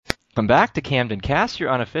Welcome back to Camden Cast, your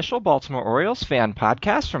unofficial Baltimore Orioles fan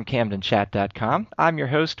podcast from CamdenChat.com. I'm your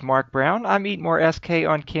host, Mark Brown. I'm Eat More SK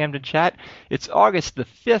on Camden Chat. It's August the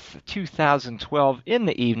 5th, 2012 in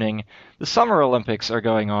the evening. The Summer Olympics are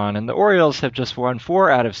going on, and the Orioles have just won 4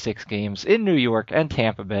 out of 6 games in New York and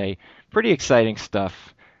Tampa Bay. Pretty exciting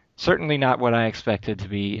stuff. Certainly not what I expected to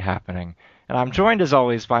be happening. And I'm joined, as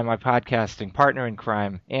always, by my podcasting partner in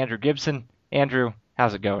crime, Andrew Gibson. Andrew,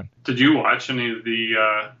 how's it going? Did you watch any of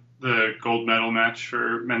the gold medal match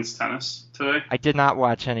for men's tennis today? I did not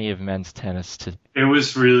watch any of men's tennis today. It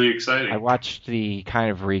was really exciting. I watched the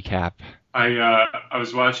kind of recap. I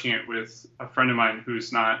was watching it with a friend of mine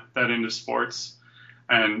who's not that into sports,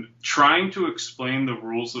 and trying to explain the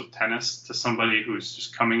rules of tennis to somebody who's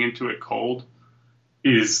just coming into it cold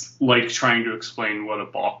is like trying to explain what a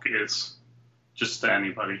balk is just to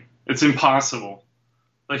anybody. It's impossible.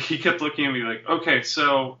 Like, he kept looking at me like, okay,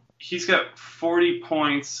 so he's got 40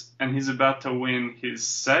 points and he's about to win his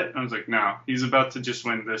set. And I was like, no, he's about to just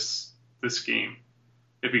win this game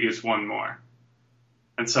if he gets one more.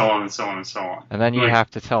 And so on and so on and so on. And then you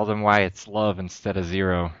have to tell them why it's love instead of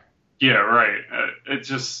zero. Yeah, right.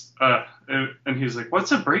 And he's like,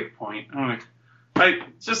 what's a break point? I'm like,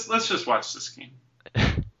 let's just watch this game.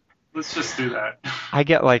 Let's just do that. I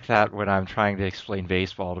get like that when I'm trying to explain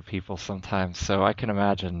baseball to people sometimes, so I can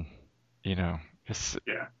imagine,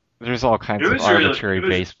 there's all kinds of arbitrary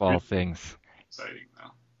baseball things. Exciting,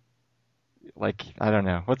 though. Like, I don't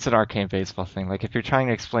know, what's an arcane baseball thing? Like, if you're trying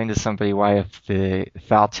to explain to somebody why if the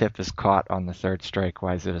foul tip is caught on the third strike,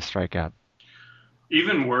 why is it a strikeout?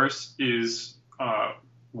 Even worse is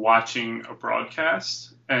watching a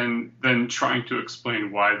broadcast and then trying to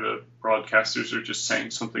explain why the broadcasters are just saying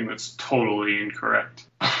something that's totally incorrect.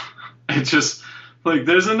 It's just like,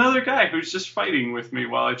 there's another guy who's just fighting with me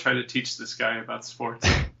while I try to teach this guy about sports.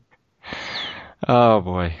 Oh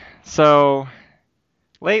boy. So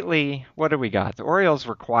lately, what do we got? The Orioles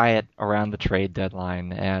were quiet around the trade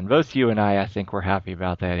deadline, and both you and I think we're happy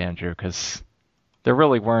about that, Andrew, because there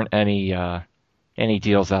really weren't any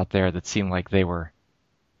deals out there that seemed like they were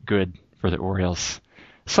good for the Orioles.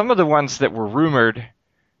 Some of the ones that were rumored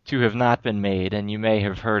to have not been made, and you may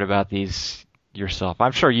have heard about these yourself.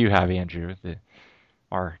 I'm sure you have, Andrew.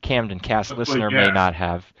 Our Camden Cast listener may not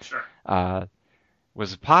have. Sure.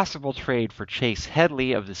 Was a possible trade for Chase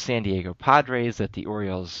Headley of the San Diego Padres that the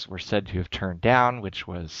Orioles were said to have turned down, which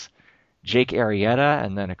was Jake Arrieta,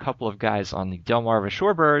 and then a couple of guys on the Delmarva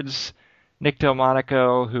Shorebirds, Nick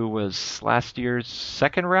Delmonico, who was last year's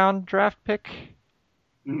second-round draft pick.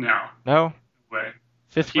 No? Way.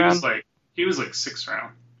 Fifth round? He was like sixth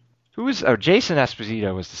round. Jason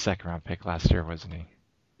Esposito was the second-round pick last year, wasn't he?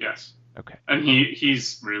 Yes. Okay. And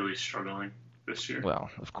he's really struggling this year. Well,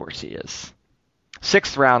 of course he is.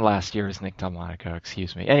 Sixth round last year was Nick Delmonico,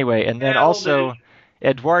 excuse me. Anyway, and then also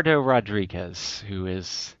Eduardo Rodriguez, who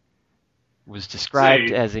was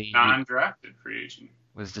described as a non-drafted free agent.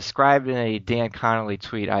 Was described in a Dan Connolly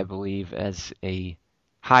tweet, I believe, as a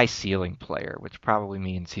high ceiling player, which probably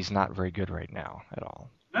means he's not very good right now at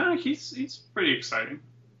all. No, he's pretty exciting.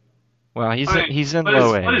 Well, he's in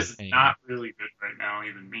low A. What does not really good right now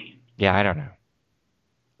even mean? Yeah, I don't know.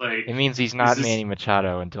 Like, it means he's not Manny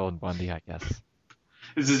Machado and Dylan Bundy, I guess.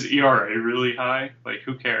 Is his ERA really high? Like,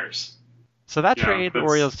 who cares? So that trade the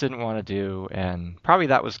Orioles didn't want to do, and probably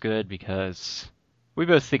that was good because we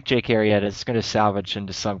both think Jake Arrieta is going to salvage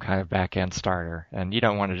into some kind of back-end starter, and you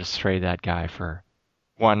don't want to just trade that guy for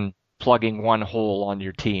plugging one hole on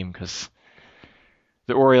your team, because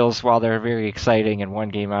the Orioles, while they're very exciting and one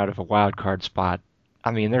game out of a wild card spot,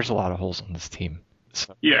 I mean, there's a lot of holes on this team.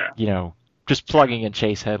 So, just plugging in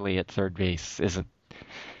Chase Headley at third base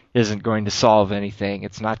isn't going to solve anything.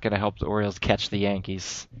 It's not going to help the Orioles catch the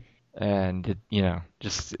Yankees, and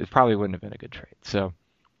it probably wouldn't have been a good trade. So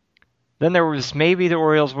then there was maybe the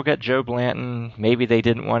Orioles will get Joe Blanton. Maybe they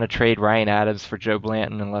didn't want to trade Ryan Adams for Joe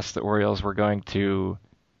Blanton unless the Orioles were going to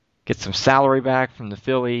get some salary back from the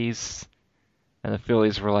Phillies. And the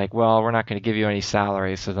Phillies were like, well, we're not going to give you any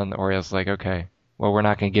salary. So then the Orioles were like, okay, well, we're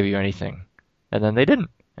not going to give you anything. And then they didn't.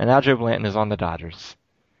 And now Joe Blanton is on the Dodgers.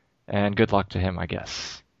 And good luck to him, I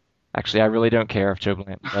guess. Actually, I really don't care if Joe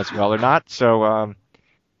Blanton does well or not. So, well,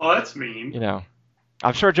 that's mean.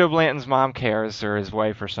 I'm sure Joe Blanton's mom cares, or his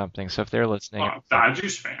wife or something. So if they're listening,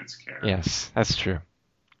 Dodgers fans care. Yes, that's true.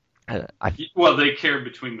 Well, they care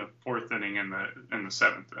between the fourth inning and the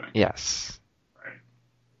seventh inning. Yes. Right.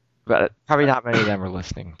 But probably not many of them are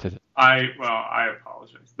listening to. I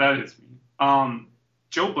apologize. That is mean.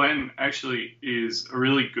 Joe Blanton actually is a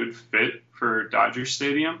really good fit for Dodger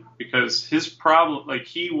Stadium because his problem, like,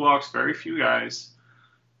 he walks very few guys,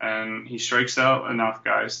 and he strikes out enough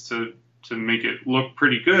guys to make it look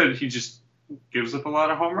pretty good. He just gives up a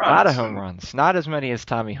lot of home runs. A lot of home runs. Not as many as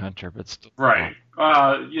Tommy Hunter, but still. Right.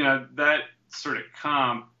 That sort of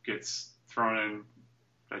comp gets thrown in.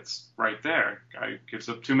 That's right there. Guy gives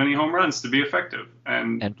up too many home runs to be effective,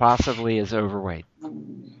 and possibly is overweight.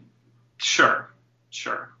 Sure.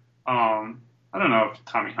 I don't know if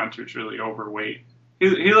Tommy Hunter's really overweight.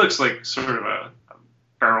 He looks like sort of a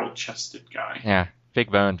barrel-chested guy. Yeah, big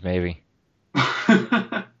boned maybe.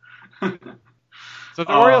 So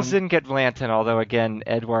the Orioles didn't get Blanton, although again,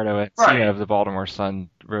 Eduardo Encina of the Baltimore Sun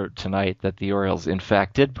wrote tonight that the Orioles, in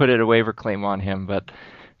fact, did put in a waiver claim on him. But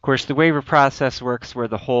of course, the waiver process works where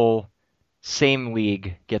the whole same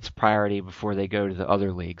league gets priority before they go to the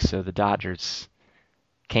other league. So the Dodgers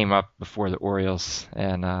came up before the Orioles,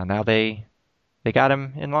 and now they got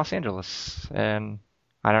him in Los Angeles. And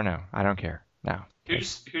I don't know. I don't care now.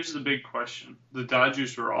 Here's the big question. The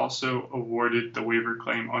Dodgers were also awarded the waiver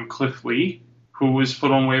claim on Cliff Lee, who was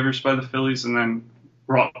put on waivers by the Phillies and then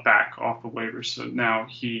brought back off the waivers. So now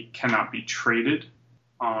he cannot be traded.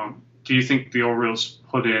 Do you think the Orioles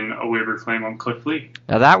put in a waiver claim on Cliff Lee?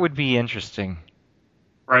 Now that would be interesting.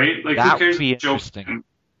 Right? Like, that who cares would be about Joe interesting. Biden,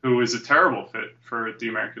 who is a terrible fit for the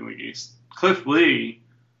American League East? Cliff Lee,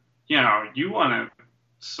 you want to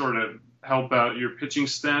sort of help out your pitching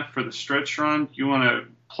staff for the stretch run. You want to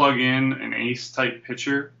plug in an ace-type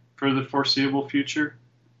pitcher for the foreseeable future.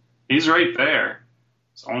 He's right there.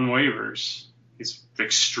 He's on waivers. He's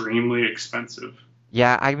extremely expensive.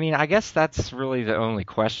 Yeah, I mean, I guess that's really the only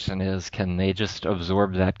question is, can they just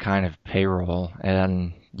absorb that kind of payroll?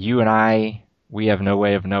 And you and I, we have no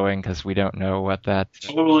way of knowing because we don't know what that...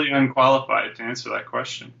 Totally unqualified to answer that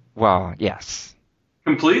question. Well, yes.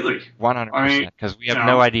 Completely. 100%, because we have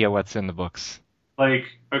no idea what's in the books. Like,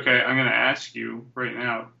 okay, I'm going to ask you right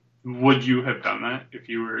now, would you have done that if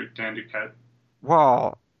you were Dan Duquette?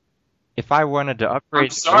 Well, if I wanted to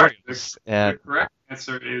upgrade the Orioles, the correct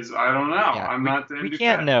answer is I don't know. Yeah, I'm not Dan Duquette. We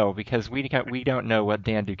can't know because we don't know what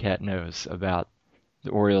Dan Duquette knows about the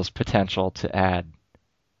Orioles' potential to add.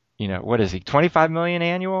 What is he? $25 million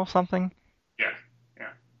annual something?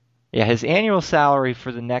 Yeah, his annual salary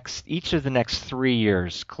for each of the next 3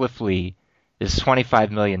 years, Cliff Lee, is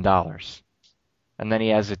 $25 million. And then he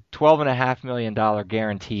has a $12.5 million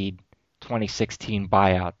guaranteed 2016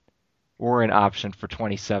 buyout or an option for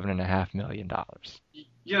 $27.5 million.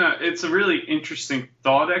 It's a really interesting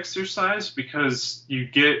thought exercise because you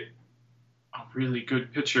get a really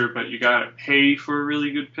good pitcher, but you got to pay for a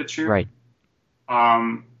really good pitcher. Right.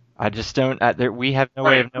 I just don't. We have no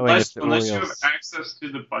way of knowing if the Orioles. Unless you have access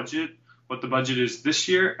to the budget, what the budget is this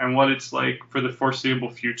year, and what it's like for the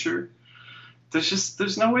foreseeable future.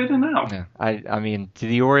 There's no way to know. Yeah. I mean, do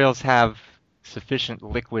the Orioles have sufficient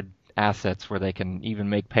liquid assets where they can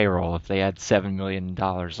even make payroll if they add $7 million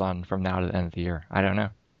on from now to the end of the year? I don't know.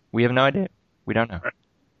 We have no idea. We don't know. Right.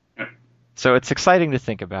 Yeah. So it's exciting to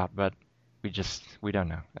think about, but we don't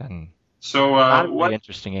know. And so not a really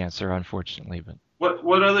interesting answer, unfortunately, but.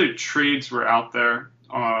 What other trades were out there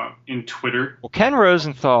in Twitter? Well, Ken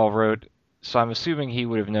Rosenthal wrote, so I'm assuming he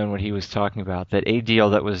would have known what he was talking about, that a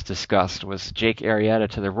deal that was discussed was Jake Arrieta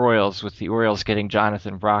to the Royals, with the Orioles getting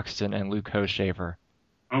Jonathan Broxton and Luke Hochevar.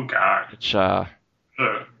 Oh, God. Which,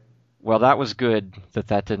 well, that was good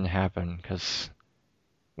that didn't happen, because,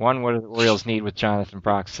 one, what do the Orioles need with Jonathan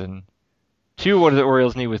Broxton? Two, what do the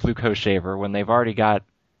Orioles need with Luke Hochevar when they've already got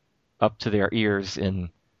up to their ears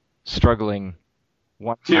in struggling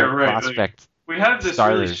prospect Like, we have this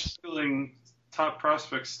starters. Really struggling top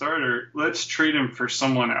prospect starter. Let's trade him for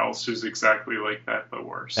someone else who's exactly like that, but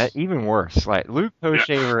worse. Even worse. Like Luke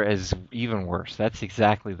Hochevar is even worse. That's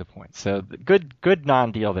exactly the point. So good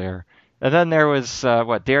non-deal there. And then there was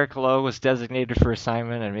Derek Lowe was designated for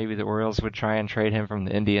assignment, and maybe the Orioles would try and trade him from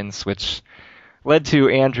the Indians, which led to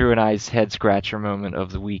Andrew and I's head scratcher moment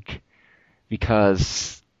of the week,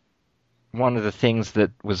 because one of the things that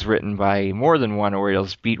was written by more than one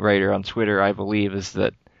Orioles beat writer on Twitter, I believe, is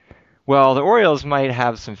that, well, the Orioles might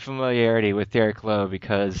have some familiarity with Derek Lowe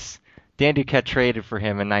because Dan Duquette traded for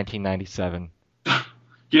him in 1997.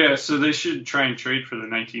 Yeah, so they should try and trade for the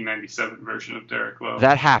 1997 version of Derek Lowe.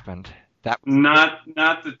 That happened. That was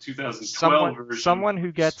not the 2012 version. Someone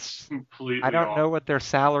who gets completely I don't off. know what their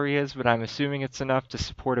salary is, but I'm assuming it's enough to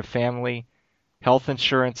support a family, health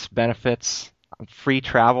insurance, benefits, free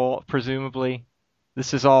travel, presumably.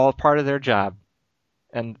 This is all part of their job.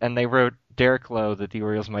 And they wrote Derek Lowe that the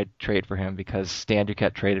Orioles might trade for him because Stan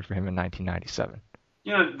Duquette traded for him in 1997.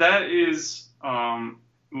 That is,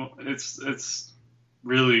 it's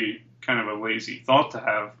really kind of a lazy thought to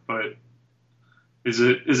have, but Is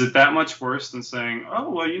it that much worse than saying, oh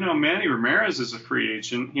well, Manny Ramirez is a free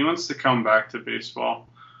agent. He wants to come back to baseball.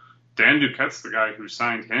 Dan Duquette's the guy who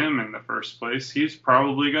signed him in the first place. He's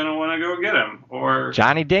probably going to want to go get him. Or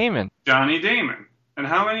Johnny Damon. Johnny Damon. And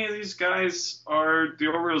how many of these guys are the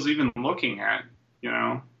Orioles even looking at?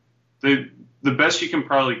 The best you can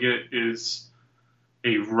probably get is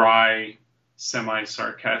a wry,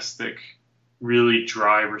 semi-sarcastic, really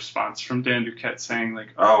dry response from Dan Duquette saying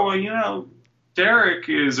like, oh, well, Derek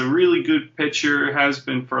is a really good pitcher, has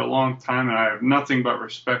been for a long time, and I have nothing but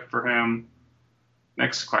respect for him.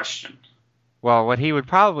 Next question. Well, what he would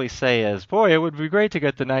probably say is, boy, it would be great to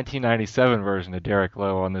get the 1997 version of Derek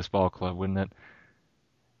Lowe on this ball club, wouldn't it?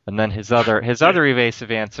 And then his other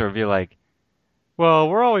evasive answer would be like, well,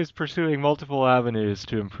 we're always pursuing multiple avenues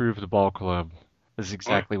to improve the ball club. This is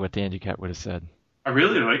exactly what Dan Duquette would have said. I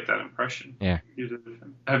really like that impression. Yeah.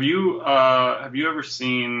 Have you ever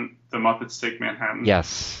seen The Muppets Take Manhattan?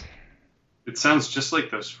 Yes. It sounds just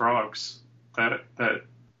like those frogs that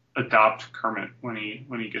adopt Kermit when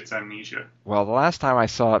he gets amnesia. Well, the last time I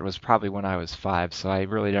saw it was probably when I was 5, so I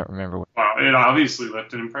really don't remember. Wow, it obviously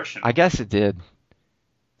left an impression. I guess it did.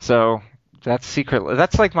 So that's secret.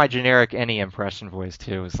 That's like my generic any impression voice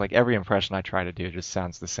too. It's like every impression I try to do just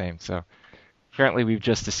sounds the same. So apparently we've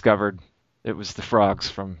just discovered it was the frogs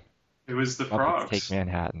from. It was the Muppets frogs. Take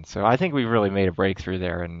Manhattan. So I think we really made a breakthrough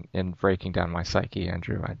there in breaking down my psyche,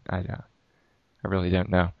 Andrew. I really don't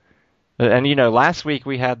know. And last week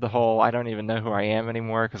we had the whole I don't even know who I am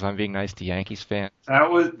anymore because I'm being nice to Yankees fans. That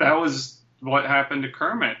was what happened to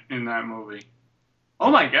Kermit in that movie. Oh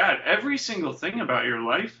my God! Every single thing about your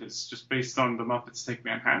life is just based on The Muppets Take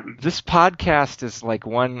Manhattan. This podcast is like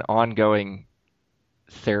one ongoing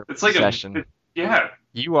therapy session. Yeah.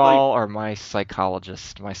 You all are my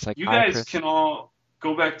psychologist, my psychiatrist. You guys can all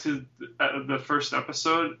go back to the first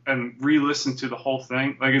episode and re-listen to the whole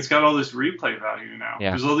thing. Like, it's got all this replay value now. Yeah.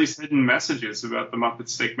 There's all these hidden messages about The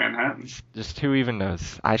Muppets Take Manhattan. Just who even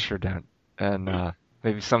knows? I sure don't. And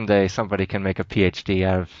maybe someday somebody can make a PhD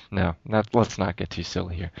out of... No, let's not get too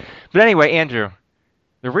silly here. But anyway, Andrew,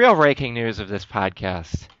 the real breaking news of this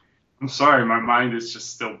podcast... I'm sorry, my mind is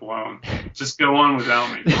just still blown. Just go on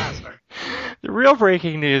without me. The real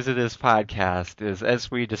breaking news of this podcast is, as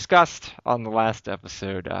we discussed on the last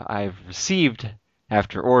episode, I've received,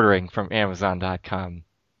 after ordering from Amazon.com,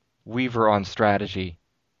 Weaver on Strategy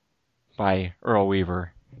by Earl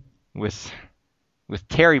Weaver, with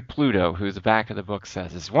Terry Pluto, who the back of the book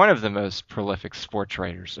says is one of the most prolific sports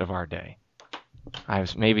writers of our day.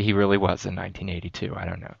 Maybe he really was in 1982, I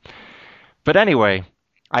don't know. But anyway...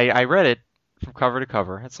 I read it from cover to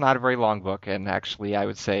cover. It's not a very long book, and actually I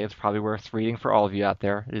would say it's probably worth reading for all of you out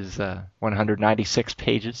there. It is 196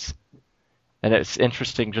 pages, and it's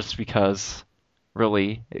interesting just because,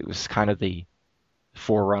 really, it was kind of the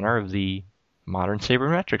forerunner of the modern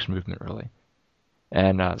sabermetrics movement, really.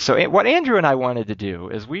 And so what Andrew and I wanted to do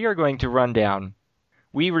is we are going to run down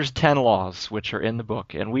Weaver's 10 laws, which are in the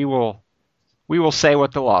book, and we will say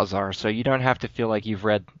what the laws are, so you don't have to feel like you've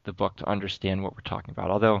read the book to understand what we're talking about,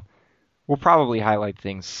 although we'll probably highlight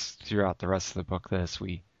things throughout the rest of the book as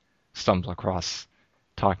we stumble across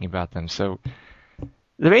talking about them. So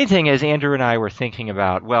the main thing is Andrew and I were thinking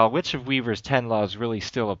about, well, which of Weaver's 10 laws really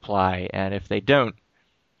still apply, and if they don't,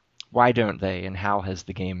 why don't they, and how has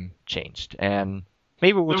the game changed? And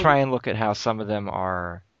maybe we'll try and look at how some of them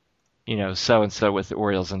are, so-and-so with the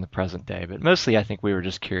Orioles in the present day, but mostly I think we were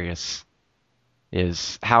just curious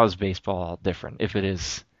is how is baseball different, if it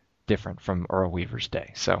is different from Earl Weaver's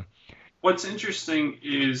day. So, what's interesting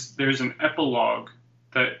is there's an epilogue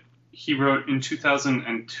that he wrote in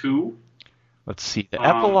 2002. Let's see. The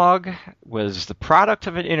epilogue was the product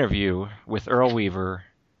of an interview with Earl Weaver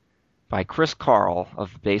by Chris Carl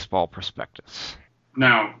of Baseball Prospectus.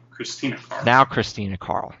 Now Christina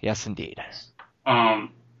Carl. Yes, indeed. In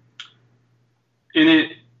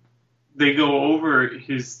it, they go over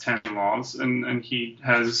his 10 laws, and he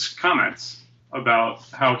has comments about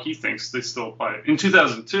how he thinks they still apply in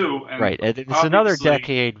 2002. And right, it's another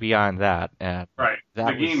decade beyond that. Right,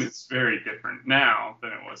 the game is very different now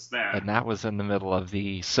than it was then. And that was in the middle of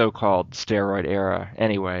the so-called steroid era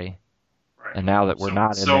anyway. Right. And now that we're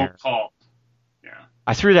not in there. So-called, yeah.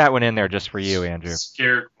 I threw that one in there just for you, Andrew.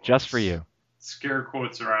 Scare quotes. Just for you. Scare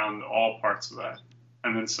quotes around all parts of that.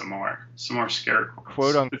 And then some more scare quotes.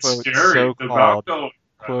 Quote unquote, so-called,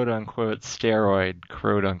 quote unquote, steroid,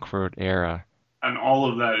 quote unquote, era. And all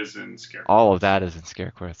of that is in scare quotes. All of that is in scare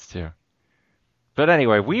quotes, too. But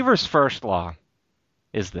anyway, Weaver's first law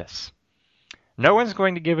is this. No one's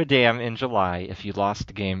going to give a damn in July if you lost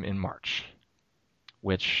the game in March.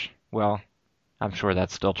 Which, well, I'm sure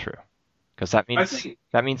that's still true. because I think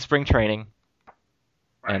that means spring training,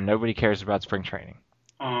 right. and nobody cares about spring training.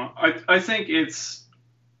 I think it's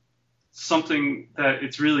something that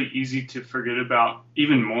it's really easy to forget about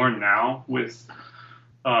even more now with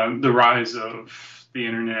the rise of the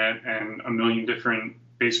internet and a million different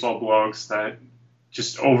baseball blogs that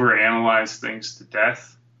just overanalyze things to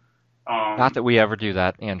death. Not that we ever do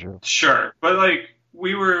that, Andrew. Sure, but like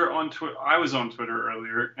we were on Twitter, I was on Twitter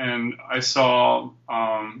earlier, and I saw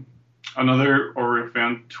another Oriole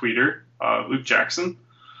fan tweeter, Luke Jackson,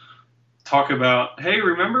 talk about, hey,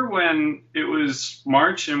 remember when it was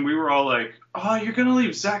March and we were all like, oh, you're going to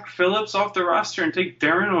leave Zach Phillips off the roster and take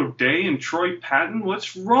Darren O'Day and Troy Patton?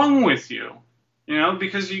 What's wrong with you? You know,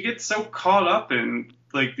 because you get so caught up in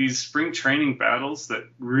like these spring training battles that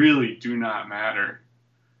really do not matter.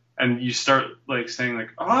 And you start like saying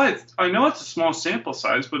like, oh, I know it's a small sample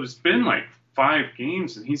size, but it's been like 5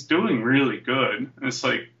 games and he's doing really good. And it's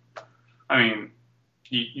like, I mean,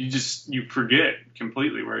 you forget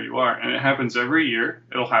completely where you are, and it happens every year.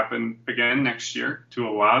 It'll happen again next year to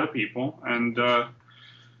a lot of people, and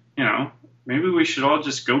you know, maybe we should all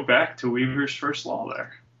just go back to Weaver's first law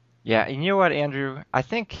there. Yeah, and you know what, Andrew? I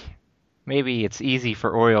think maybe it's easy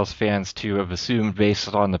for Orioles fans to have assumed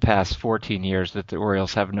based on the past 14 years that the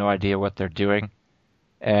Orioles have no idea what they're doing,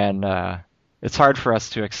 and it's hard for us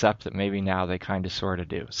to accept that maybe now they kind of sort of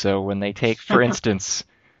do. So when they take, for instance,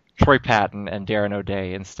 Troy Patton and Darren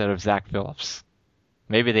O'Day instead of Zach Phillips,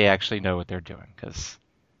 maybe they actually know what they're doing, because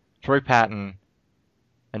Troy Patton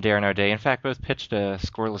and Darren O'Day, in fact, both pitched a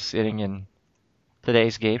scoreless inning in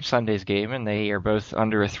today's game, Sunday's game, and they are both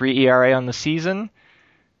under a 3 ERA on the season.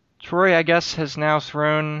 Troy, I guess, has now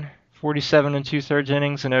thrown 47 2/3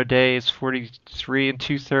 innings, and O'Day is 43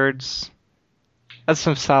 2/3. That's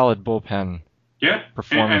some solid bullpen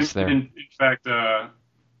performance there. In fact,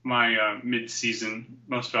 my mid-season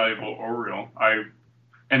most valuable Oriole, I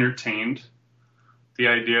entertained the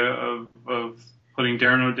idea of putting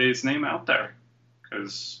Darren O'Day's name out there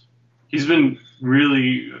because he's been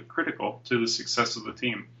really critical to the success of the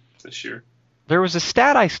team this year. There was a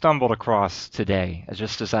stat I stumbled across today,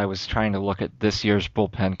 just as I was trying to look at this year's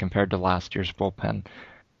bullpen compared to last year's bullpen.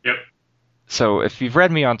 Yep. So if you've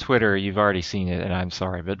read me on Twitter, you've already seen it, and I'm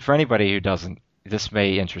sorry. But for anybody who doesn't, this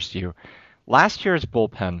may interest you. Last year's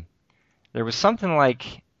bullpen, there was something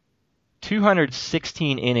like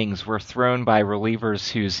 216 innings were thrown by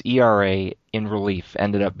relievers whose ERA in relief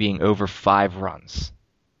ended up being over 5 runs.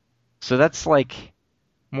 So that's like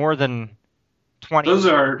more than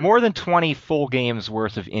 20 full games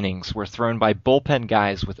worth of innings were thrown by bullpen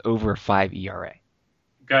guys with over 5 ERA.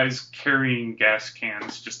 Guys carrying gas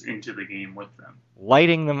cans just into the game with them.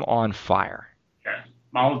 Lighting them on fire. Yeah.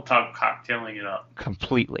 Molotov cocktailing it up.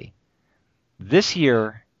 Completely. This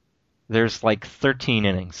year, there's like 13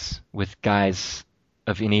 innings with guys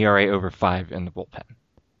of an ERA over 5 in the bullpen.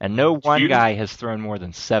 And no one guy has thrown more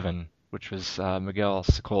than 7, which was Miguel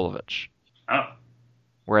Sokolovic. Oh.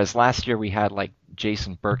 Whereas last year we had like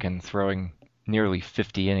Jason Birkin throwing nearly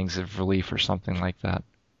 50 innings of relief or something like that.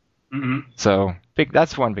 Mm-hmm. So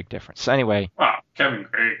that's one big difference. So anyway. Wow, Kevin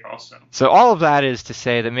Craig also. So all of that is to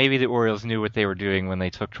say that maybe the Orioles knew what they were doing when they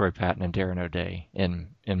took Troy Patton and Darren O'Day in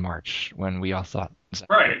March, when we all thought.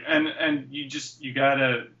 Right, and you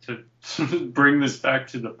gotta to bring this back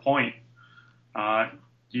to the point.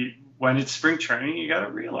 When it's spring training, you gotta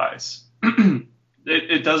realize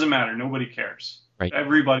it doesn't matter. Nobody cares. Right.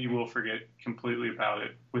 Everybody will forget completely about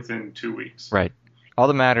it within 2 weeks. Right. All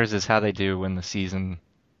that matters is how they do when the season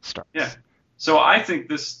starts. Yeah. So I think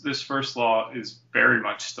this first law is very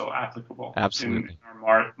much still applicable. Absolutely. In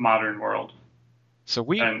our modern world. So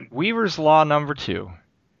Weaver's Law number 2.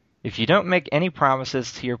 If you don't make any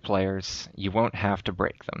promises to your players, you won't have to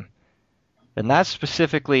break them. And that's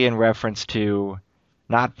specifically in reference to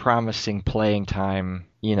not promising playing time.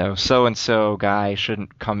 You know, so-and-so guy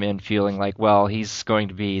shouldn't come in feeling like, well, he's going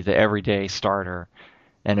to be the everyday starter.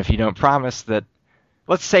 And if you don't promise that,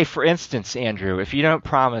 let's say, for instance, Andrew, if you don't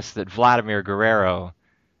promise that Vladimir Guerrero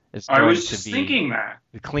is going to be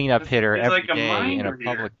the cleanup hitter every day in a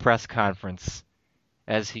public press conference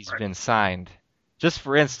as he's been signed, just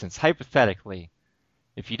for instance, hypothetically,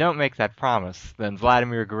 if you don't make that promise, then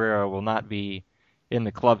Vladimir Guerrero will not be in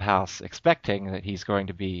the clubhouse expecting that he's going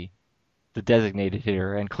to be the designated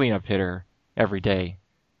hitter and cleanup hitter every day,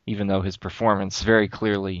 even though his performance very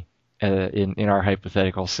clearly in our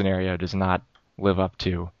hypothetical scenario does not live up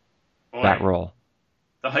to that role.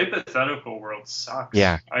 The hypothetical world sucks.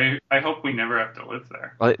 Yeah. I hope we never have to live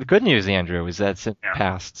there. Well, the good news, Andrew, is that it's in the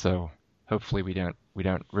past, so hopefully we don't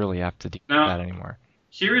really have to deal with that anymore.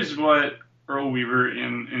 Here's what Earl Weaver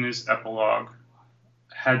in his epilogue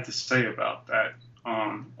had to say about that.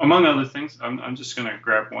 Among other things, I'm just going to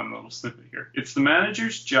grab one little snippet here. It's the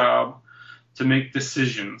manager's job to make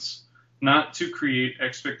decisions, not to create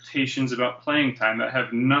expectations about playing time that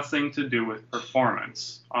have nothing to do with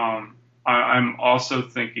performance. I'm also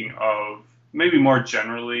thinking of maybe more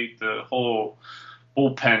generally the whole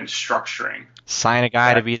bullpen structuring. Sign a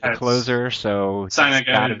guy to be the closer, so sign a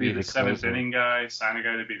guy to be the seventh inning guy, sign a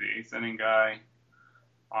guy to be the eighth inning guy.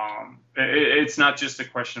 It's not just a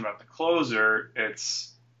question about the closer.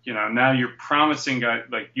 It's, now you're promising guys,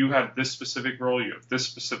 like, you have this specific role, you have this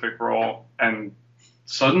specific role, and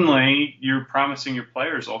suddenly you're promising your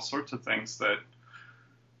players all sorts of things that,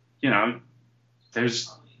 there's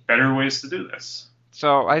better ways to do this.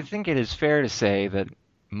 So I think it is fair to say that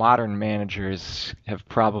modern managers have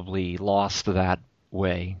probably lost that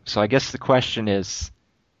way. So I guess the question is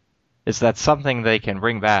that something they can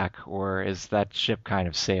bring back, or is that ship kind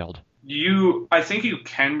of sailed? I think you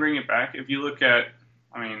can bring it back if you look at,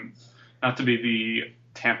 not to be the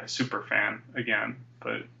Tampa super fan again,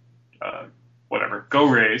 but whatever, go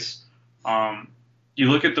Rays. You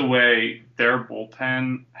look at the way their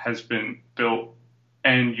bullpen has been built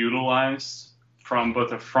and utilized from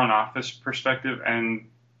both a front office perspective and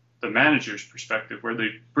the manager's perspective, where they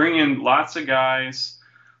bring in lots of guys.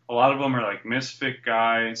 A lot of them are like misfit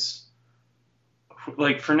guys.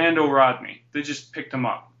 Like Fernando Rodney, they just picked him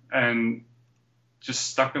up and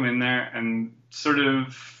just stuck him in there and sort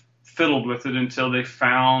of fiddled with it until they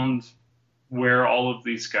found where all of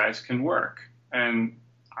these guys can work. And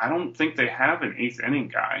I don't think they have an eighth inning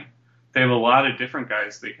guy. They have a lot of different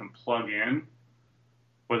guys they can plug in,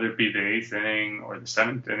 whether it be the eighth inning or the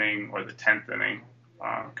seventh inning or the 10th inning.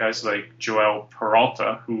 Guys like Joel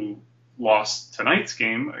Peralta, who lost tonight's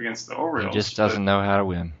game against the Orioles. He just doesn't know how to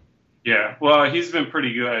win. Yeah, well, he's been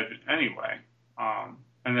pretty good anyway.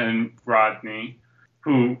 And then Rodney,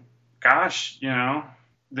 who, gosh,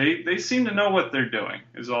 they seem to know what they're doing,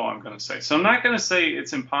 is all I'm going to say. So I'm not going to say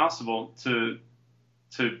it's impossible to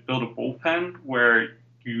build a bullpen where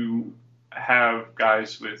you have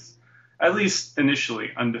guys with, at least initially,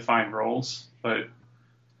 undefined roles. But,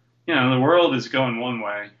 the world is going one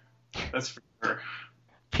way. That's for sure.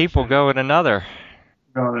 People go in another.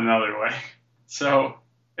 Going another way. So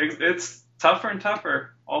it's tougher and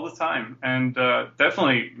tougher all the time. And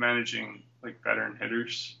definitely managing, like, veteran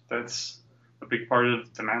hitters. That's a big part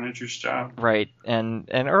of the manager's job. Right. And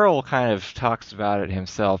Earl kind of talks about it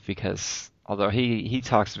himself, because although he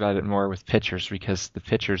talks about it more with pitchers, because the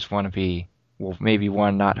pitchers want to be, well, maybe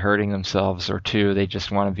one, not hurting themselves, or two, they just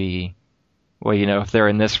want to be, well, if they're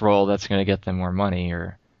in this role, that's going to get them more money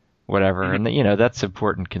or whatever. Mm-hmm. And, that's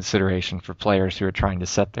important consideration for players who are trying to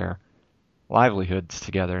set their livelihoods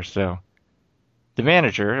together. So the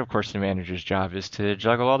manager's job is to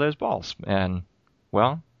juggle all those balls. And,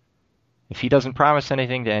 well, if he doesn't promise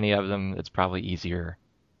anything to any of them, it's probably easier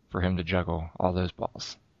for him to juggle all those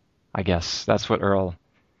balls. I guess that's what Earl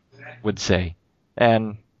would say.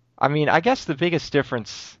 And, I guess the biggest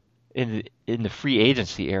difference in the free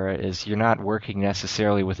agency era is you're not working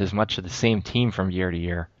necessarily with as much of the same team from year to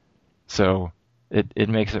year. So it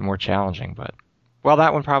makes it more challenging. But, well,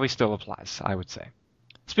 that one probably still applies, I would say.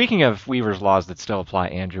 Speaking of Weaver's laws that still apply,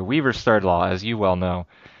 Andrew, Weaver's third law, as you well know,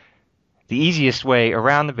 the easiest way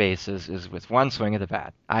around the bases is with one swing of the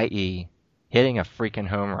bat, i.e. hitting a freaking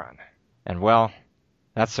home run. And, well,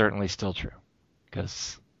 that's certainly still true,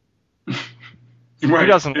 because who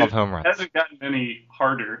doesn't love home runs? It hasn't gotten any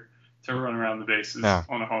harder to run around the bases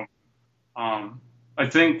on a home. I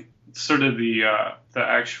think sort of the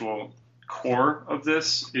actual core of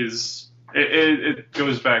this is it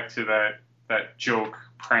goes back to that joke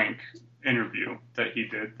prank interview that he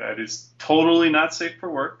did that is totally not safe for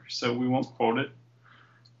work, so we won't quote it,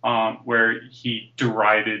 where he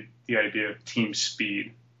derided the idea of team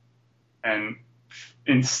speed and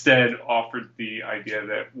instead offered the idea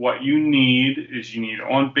that what you need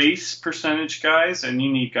on-base percentage guys, and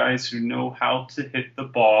you need guys who know how to hit the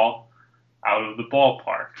ball out of the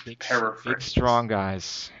ballpark. Big, strong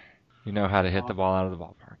guys who know how to hit the ball out of the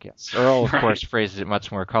ballpark, yes. Earl, of course, phrases it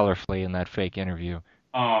much more colorfully in that fake interview.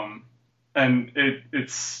 And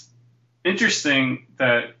it's interesting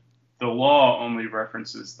that the law only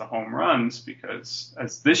references the home runs, because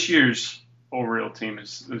as this year's Oriole team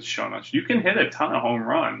has shown us, you can hit a ton of home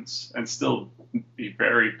runs and still be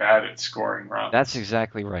very bad at scoring runs. That's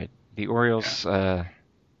exactly right. The Orioles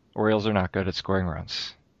Orioles are not good at scoring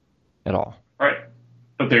runs at all. Right.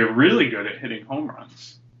 But they're really good at hitting home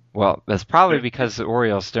runs. Well, that's probably because the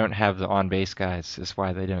Orioles don't have the on-base guys. Is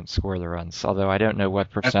why they don't score the runs. Although I don't know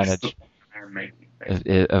what percentage. making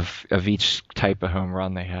of each type of home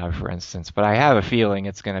run they have, for instance. But I have a feeling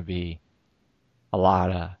it's going to be a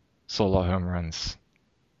lot of solo home runs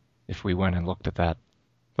if we went and looked at that.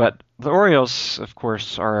 But the Orioles, of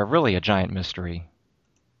course, are really a giant mystery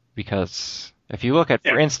because if you look at,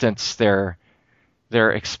 for instance, their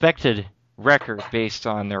expected record based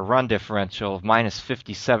on their run differential of minus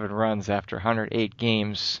 57 runs after 108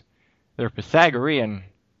 games, their Pythagorean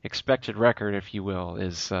expected record, if you will,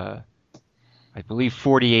 is I believe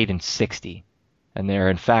 48-60, and they're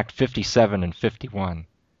in fact 57-51.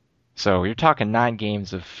 So you're talking 9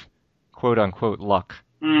 games of quote-unquote luck.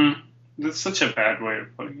 That's such a bad way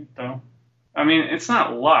of putting it, though. I mean, it's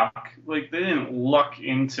not luck. Like, they didn't luck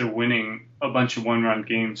into winning a bunch of one-run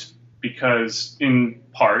games because, in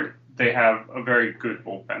part, they have a very good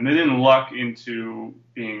bullpen. They didn't luck into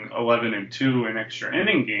being 11-2 in extra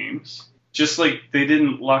inning games, just like they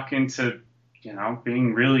didn't luck into,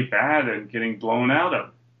 being really bad and getting blown out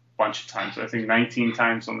a bunch of times. I think 19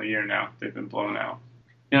 times on the year now they've been blown out.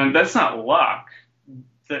 That's not luck.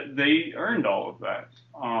 That they earned all of that.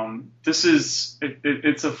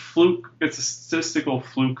 It's a fluke. It's a statistical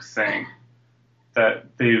fluke thing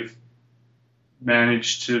that they've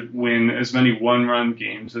managed to win as many one-run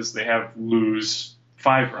games as they have lose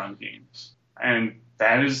 5-run games, and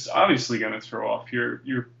that is obviously going to throw off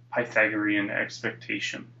your Pythagorean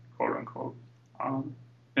expectation, quote unquote.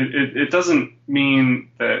 It doesn't mean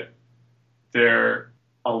that they're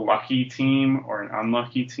a lucky team or an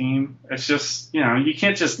unlucky team. It's just, you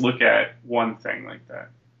can't just look at one thing like that.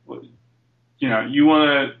 You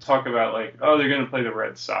want to talk about like, oh, they're going to play the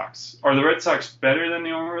Red Sox. Are the Red Sox better than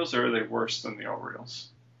the Orioles or are they worse than the Orioles?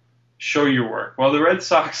 Show your work. Well, the Red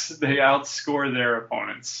Sox, they outscore their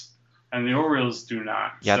opponents and the Orioles do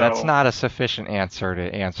not. Yeah, so that's not a sufficient answer to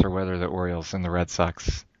answer whether the Orioles and the Red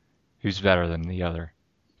Sox, who's better than the other,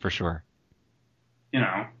 for sure.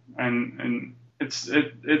 And it's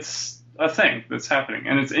a thing that's happening,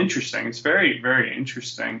 and it's interesting. It's very, very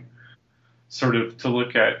interesting, sort of, to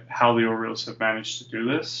look at how the Orioles have managed to do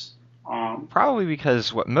this. Probably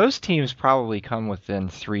because most teams probably come within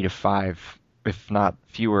 3 to 5, if not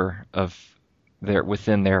fewer, of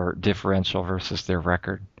within their differential versus their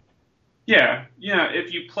record. Yeah,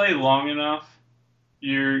 if you play long enough,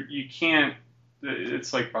 you can't.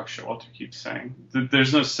 It's like Buck Showalter keeps saying.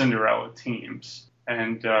 There's no Cinderella teams,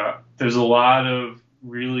 and there's a lot of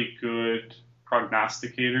really good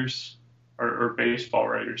prognosticators or baseball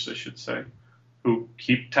writers, I should say, who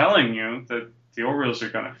keep telling you that the Orioles are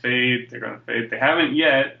going to fade. They're going to fade. They haven't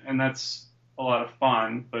yet, and that's a lot of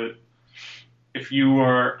fun. But if you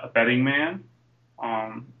are a betting man,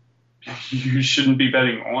 you shouldn't be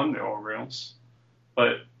betting on the Orioles.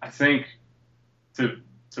 But I think the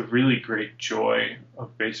really great joy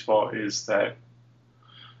of baseball is that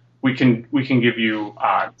we can give you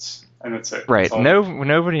odds, and that's it. Right.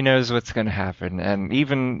 Nobody knows what's going to happen. And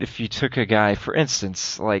even if you took a guy, for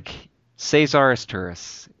instance, like Cesar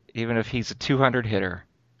Izturis, even if he's a 200 hitter,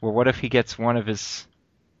 well, what if he gets one of his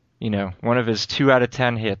 2 out of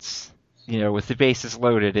 10 hits, with the bases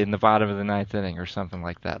loaded in the bottom of the 9th inning or something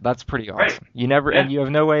like that? That's pretty awesome. Right. And you have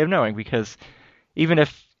no way of knowing, because even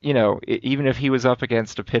if he was up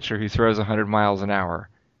against a pitcher who throws 100 miles an hour,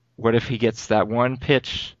 what if he gets that one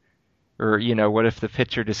pitch? Or, what if the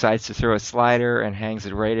pitcher decides to throw a slider and hangs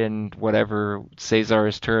it right in whatever Cesar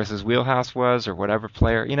Izturis' wheelhouse was, or whatever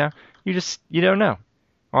player, you don't know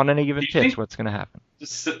on any given pitch what's going to happen.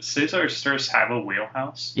 Does Cesar Izturis have a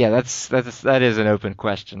wheelhouse? Yeah, that is an open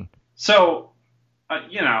question. So,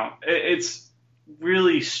 it's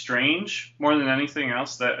really strange, more than anything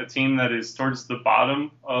else, that a team that is towards the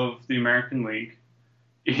bottom of the American League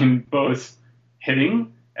in both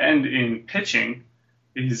hitting and in pitching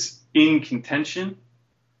is in contention,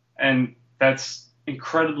 and that's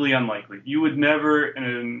incredibly unlikely. You would never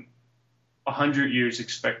in 100 years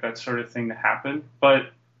expect that sort of thing to happen,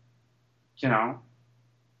 but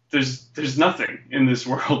there's nothing in this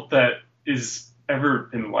world that is ever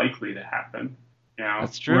been likely to happen.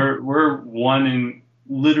 That's true. We're one in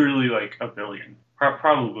literally like a billion. I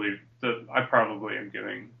probably am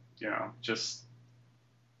giving just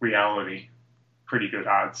reality pretty good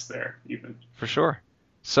odds there, even. For sure.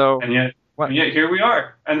 So and yet here we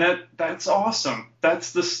are, and that's awesome.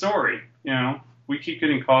 That's the story. We keep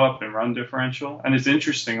getting caught up in run differential, and it's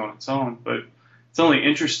interesting on its own, but it's only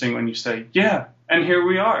interesting when you say, yeah, and here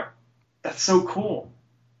we are. That's so cool.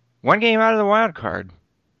 One game out of the wild card.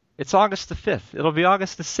 It's August the 5th. It'll be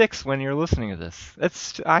August the 6th when you're listening to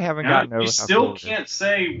this. I haven't gotten over. You still can't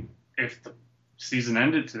say if the season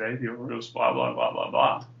ended today, the Orioles blah blah blah blah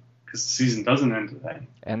blah, because the season doesn't end today.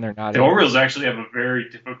 And they're not. The Orioles actually have a very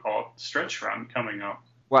difficult stretch run coming up.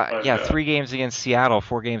 Well, But, yeah, 3 games against Seattle,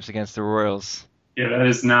 4 games against the Royals. Yeah, that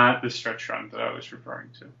is not the stretch run that I was referring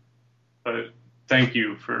to. But thank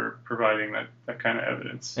you for providing that kind of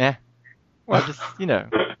evidence. Yeah. Well, just,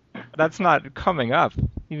 that's not coming up.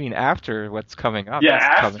 You mean after what's coming up? Yeah,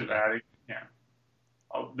 after that, yeah.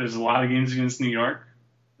 There's a lot of games against New York.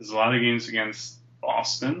 There's a lot of games against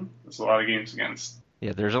Boston. There's a lot of games against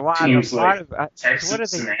there's a lot teams of Texas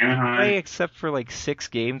what and Anaheim. Play except for like 6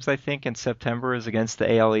 games, I think, in September is against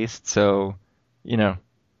the AL East. So,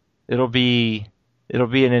 it'll be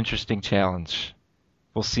an interesting challenge.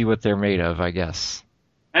 We'll see what they're made of, I guess.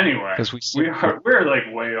 Anyway, we're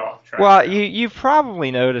like way off track. Well, you've probably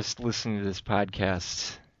noticed listening to this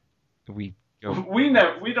podcast, we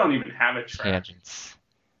don't even have a track. Tangents.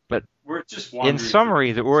 But we're just in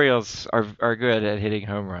summary, the Orioles are good at hitting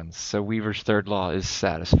home runs, so Weaver's third law is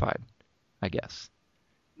satisfied, I guess.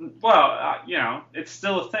 Well, it's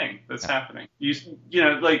still a thing that's happening.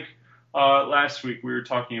 Last week we were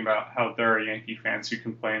talking about how there are Yankee fans who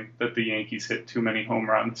complain that the Yankees hit too many home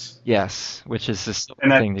runs. Yes, which is the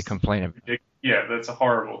thing to complain about. Yeah, that's a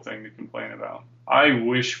horrible thing to complain about. I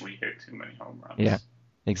wish we hit too many home runs. Yeah,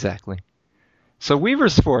 exactly. So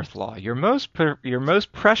Weaver's fourth law: your most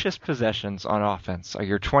precious possessions on offense are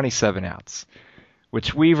your 27 outs,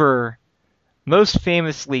 which Weaver most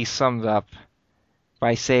famously summed up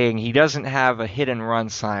by saying he doesn't have a hit and run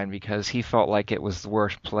sign because he felt like it was the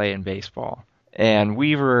worst play in baseball. And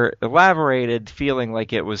Weaver elaborated, feeling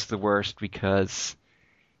like it was the worst because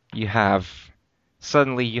you have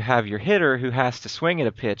your hitter who has to swing at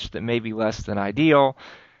a pitch that may be less than ideal,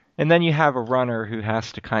 and then you have a runner who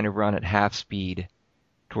has to kind of run at half speed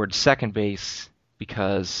towards second base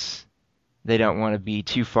because they don't want to be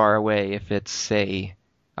too far away if it's, say,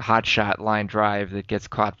 a hot shot line drive that gets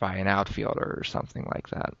caught by an outfielder or something like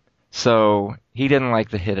that. So he didn't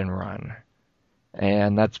like the hit and run.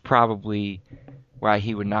 And that's probably why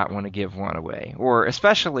he would not want to give one away. Or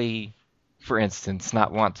especially, for instance,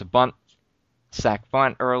 not want to sack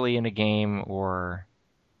bunt early in a game, or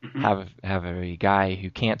have a guy who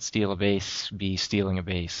can't steal a base be stealing a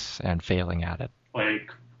base and failing at it.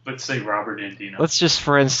 Like, let's say Robert Andino. Let's just,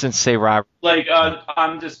 for instance, say Robert. Like,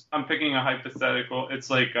 I'm picking a hypothetical. It's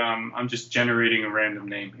like I'm just generating a random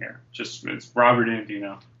name here. It's Robert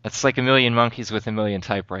Andino. It's like a million monkeys with a million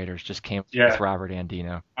typewriters just came with Robert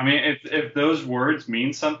Andino. I mean, if those words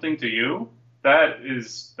mean something to you, that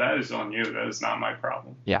is on you. That is not my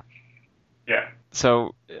problem. Yeah. Yeah.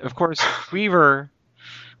 So, of course, Weaver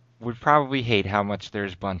would probably hate how much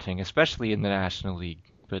there's bunting, especially in the National League,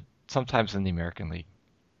 but sometimes in the American League.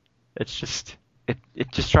 It's just,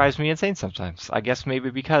 it just drives me insane sometimes. I guess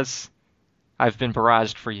maybe because I've been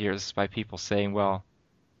barraged for years by people saying, well,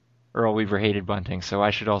 Earl Weaver hated bunting, so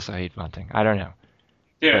I should also hate bunting. I don't know.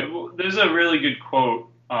 Yeah, well, there's a really good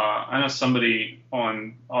quote. I know somebody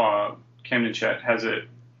on Camden Chat has it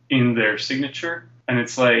in their signature, and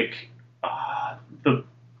it's like,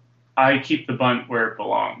 I keep the bunt where it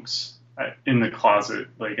belongs, in the closet,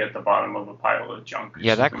 like at the bottom of a pile of junk.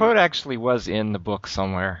 Yeah, that quote actually was in the book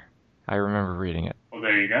somewhere. I remember reading it. Well,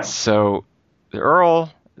 there you go. So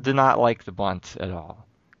Earl did not like the bunt at all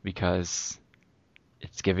because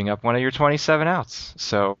it's giving up one of your 27 outs.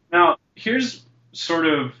 So now here's sort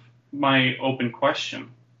of my open question.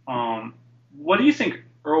 What do you think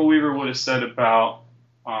Earl Weaver would have said about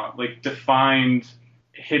defined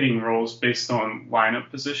hitting roles based on lineup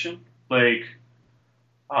position? Like,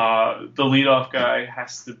 the leadoff guy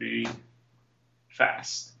has to be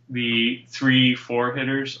fast. The 3-4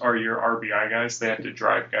 hitters are your RBI guys. They have to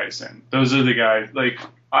drive guys in. Those are the guys. Like,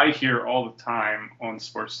 I hear all the time on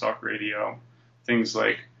sports talk radio things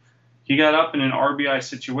like, he got up in an RBI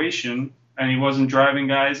situation and he wasn't driving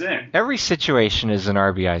guys in. Every situation is an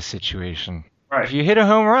RBI situation. Right. If you hit a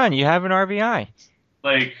home run, you have an RBI.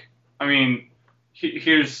 Like, I mean,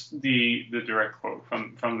 here's the direct quote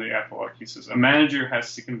from the Athletic. He says, a manager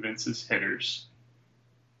has to convince his hitters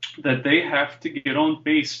that they have to get on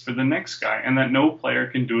base for the next guy and that no player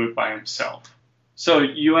can do it by himself. So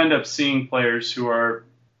you end up seeing players who are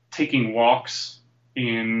taking walks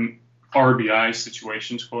in RBI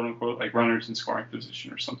situations, quote unquote, like runners in scoring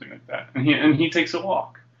position or something like that. And he takes a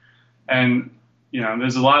walk. And,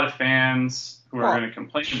 there's a lot of fans who are going to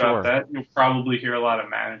complain about that. You'll probably hear a lot of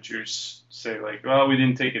managers say, like, well, we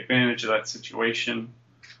didn't take advantage of that situation,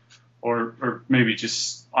 or maybe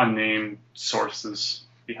just unnamed sources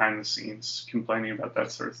behind the scenes complaining about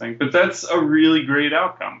that sort of thing. But that's a really great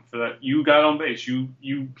outcome for that. You got on base. You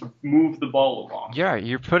moved the ball along. Yeah,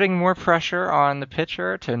 you're putting more pressure on the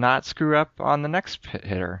pitcher to not screw up on the next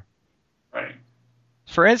hitter. Right.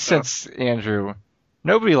 For instance, Andrew,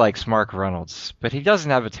 nobody likes Mark Reynolds, but he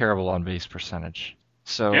doesn't have a terrible on-base percentage.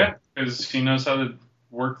 So Yeah, because he knows how to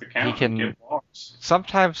work the he count and can get walks.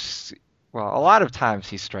 sometimes, well, a lot of times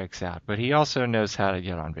he strikes out, but he also knows how to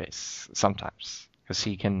get on base sometimes because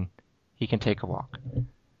he can take a walk.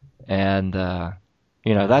 And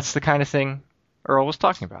that's the kind of thing Earl was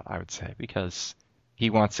talking about, I would say, because he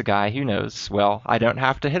wants a guy who knows, well, I don't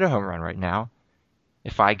have to hit a home run right now.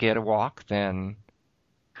 If I get a walk, then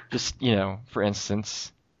just, for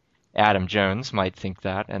instance, Adam Jones might think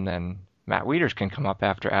that, and then Matt Wieters can come up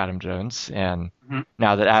after Adam Jones, and Hmm.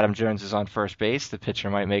 now that Adam Jones is on first base, the pitcher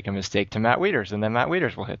might make a mistake to Matt Wieters, and then Matt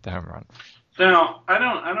Wieters will hit the home run. Now, I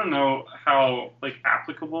don't know how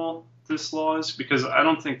applicable this law is because I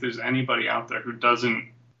don't think there's anybody out there who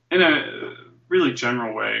doesn't, in a really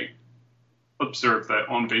general way, observe that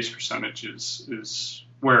on base percentage is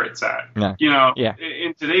where it's at. Yeah. Yeah.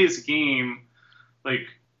 In today's game,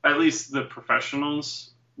 at least the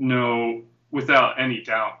professionals know without any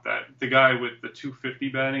doubt that the guy with the 250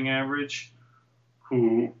 batting average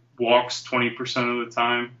who walks 20% of the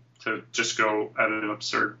time, to just go at an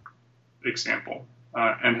absurd example,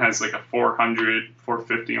 and has a 400,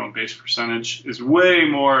 450 on base percentage is way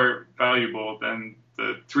more valuable than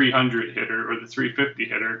the 300 hitter or the 350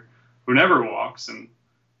 hitter who never walks and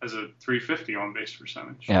has a 350 on base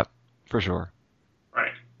percentage. Yep, for sure.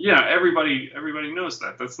 Right. Yeah, everybody knows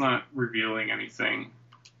that. That's not revealing anything,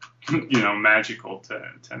 magical to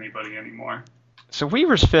anybody anymore. So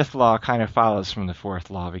Weaver's fifth law kind of follows from the fourth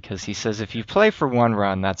law because he says if you play for one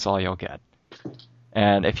run, that's all you'll get.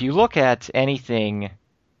 And if you look at anything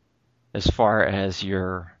as far as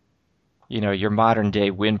your modern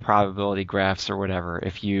day win probability graphs or whatever,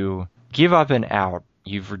 if you give up an out,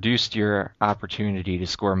 you've reduced your opportunity to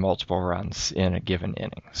score multiple runs in a given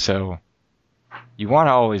inning. So you want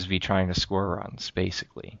to always be trying to score runs,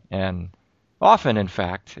 basically. And often, in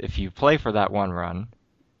fact, if you play for that one run,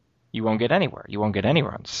 you won't get anywhere. You won't get any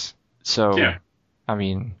runs. So, yeah. I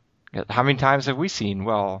mean, how many times have we seen,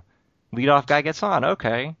 well, leadoff guy gets on,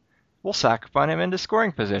 okay, we'll sack bunt him into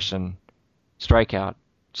scoring position. Strikeout,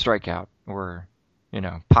 or,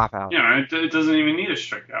 pop out. Yeah, it doesn't even need a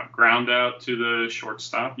strikeout. Ground out to the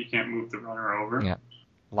shortstop. You can't move the runner over. Yeah.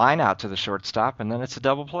 Line out to the shortstop, and then it's a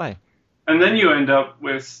double play. And then you end up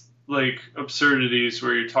with absurdities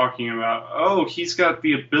where you're talking about, oh, he's got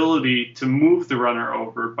the ability to move the runner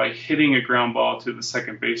over by hitting a ground ball to the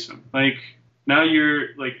second baseman. Now you're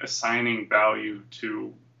assigning value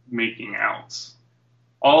to making outs,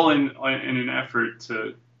 all in an effort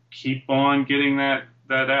to keep on getting that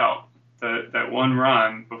out, that one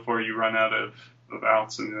run before you run out of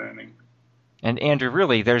outs in the inning. And Andrew,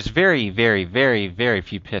 really, there's very, very, very, very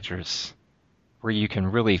few pitchers where you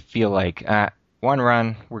can really feel like, one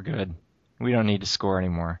run, we're good. We don't need to score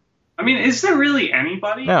anymore. I mean, is there really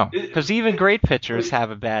anybody? No, because even great pitchers have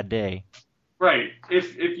a bad day. Right.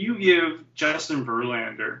 If you give Justin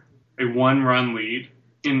Verlander a one-run lead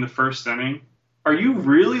in the first inning, are you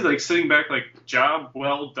really sitting back job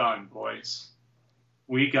well done, boys?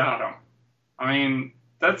 We got him. I mean,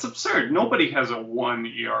 that's absurd. Nobody has a 1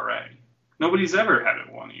 ERA. Nobody's ever had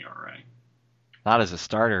a 1 ERA. Not as a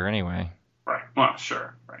starter, anyway. Right. Well,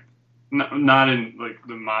 sure. Right. Not in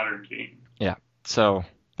the modern game. Yeah. So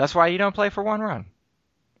that's why you don't play for one run.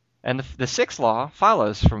 And the sixth law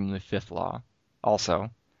follows from the fifth law. Also,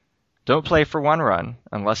 don't play for one run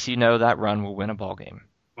unless you know that run will win a ball game.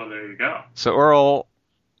 Well, there you go. So Earl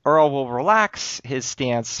will relax his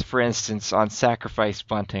stance, for instance, on sacrifice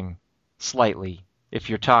bunting slightly if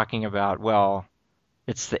you're talking about, well,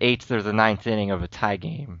 it's the 8th or the 9th inning of a tie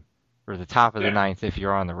game, or the top of the 9th if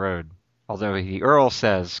you're on the road. Although the Earl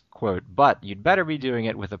says, quote, but you'd better be doing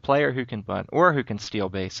it with a player who can bunt or who can steal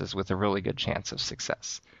bases with a really good chance of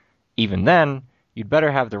success. Even then, you'd better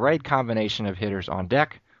have the right combination of hitters on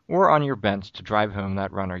deck or on your bench to drive home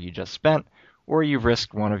that runner you just spent, or you've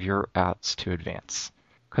risked one of your outs to advance.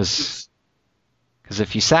 Because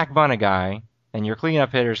if you sack bunt a guy and your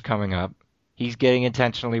cleanup hitter's coming up, he's getting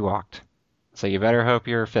intentionally walked. So you better hope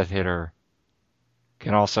your fifth hitter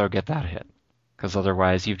can also get that hit. Because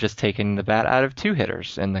otherwise you've just taken the bat out of two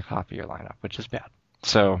hitters in the top of your lineup, which is bad.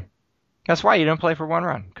 So that's why you don't play for one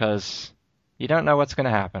run, because you don't know what's going to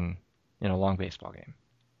happen in a long baseball game.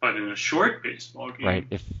 But in a short baseball game, right?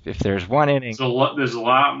 If there's one inning, there's a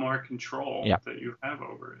lot more control that you have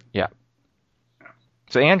over it. Yeah.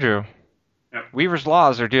 So Andrew, Weaver's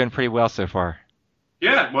laws are doing pretty well so far.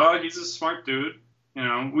 Yeah, well, he's a smart dude.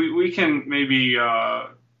 We can maybe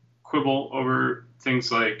quibble over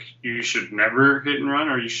things like you should never hit and run,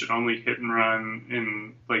 or you should only hit and run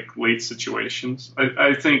in like late situations.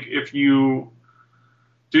 I think if you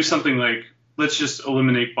do something like, let's just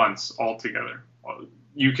eliminate bunts altogether.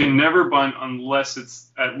 You can never bunt unless it's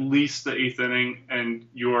at least the 8th inning and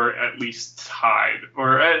you're at least tied,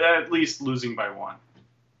 or at least losing by 1,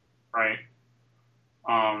 right?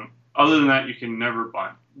 Other than that, you can never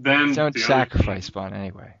bunt. Then don't sacrifice bunt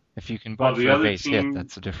anyway. If you can bunt for a base hit,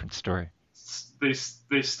 that's a different story. They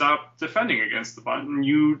stop defending against the bunt, and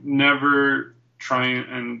you never try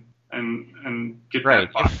and get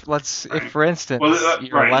that bunt. If for instance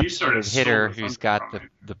you're a left-handed hitter who's got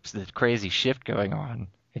the crazy shift going on,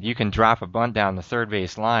 and you can drop a bunt down the third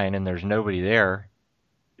base line and there's nobody there,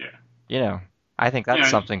 I think that's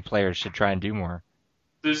something players should try and do more.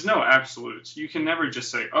 There's no absolutes. You can never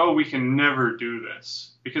just say, "Oh, we can never do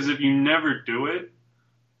this," because if you never do it,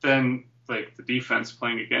 then like the defense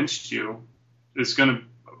playing against you is going to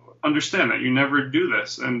understand that you never do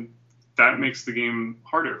this, and that makes the game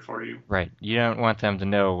harder for you. Right. You don't want them to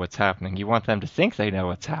know what's happening. You want them to think they know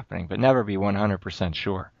what's happening, but never be 100%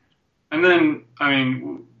 sure. And then, I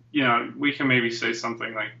mean, we can maybe say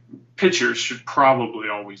something like pitchers should probably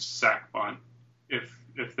always sack bunt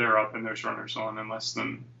if they're up and there's runners on in less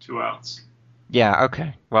than 2 outs. Yeah,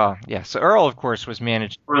 okay. Well, yeah. So Earl, of course, was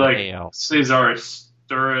managed or like by AL. Cesar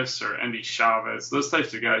Duras or Endy Chavez. Those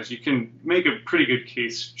types of guys, you can make a pretty good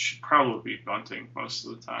case should probably be bunting most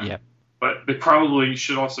of the time. Yep. But they probably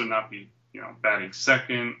should also not be, batting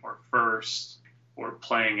second or first or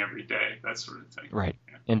playing every day, that sort of thing. Right,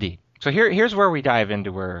 indeed. So here's where we dive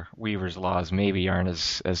into where Weaver's laws maybe aren't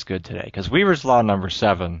as good today. Because Weaver's law number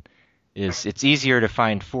 7 is it's easier to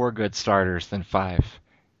find 4 good starters than 5.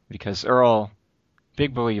 Because Earl,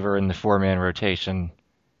 big believer in the 4-man rotation.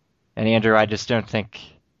 And Andrew, I don't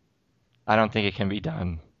think it can be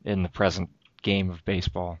done in the present game of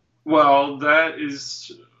baseball. Well, that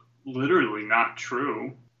is literally not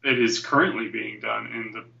true. It is currently being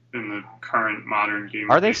done in the current modern game.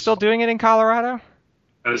 Are they still doing it in Colorado?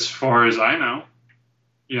 As far as I know.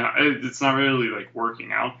 Yeah, it's not really like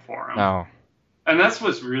working out for them. No. And that's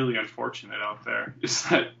what's really unfortunate out there, is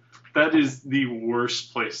that is the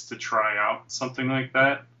worst place to try out something like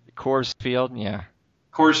that. Coors Field, yeah.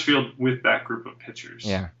 Coors Field with that group of pitchers.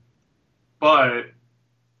 Yeah. But,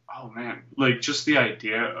 oh man, like just the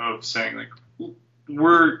idea of saying like,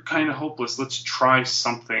 we're kind of hopeless. Let's try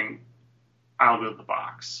something out of the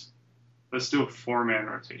box. Let's do a 4-man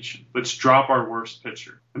rotation. Let's drop our worst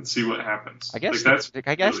pitcher and see what happens. I guess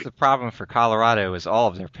the problem for Colorado is all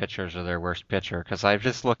of their pitchers are their worst pitcher, because I've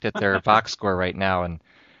just looked at their box score right now, and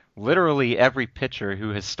literally every pitcher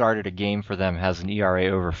who has started a game for them has an ERA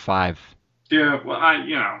over 5. Yeah, well,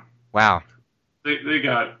 Wow.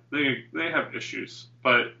 They have issues,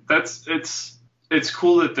 but it's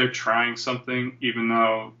cool that they're trying something, even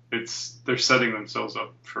though they're setting themselves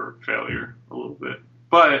up for failure a little bit.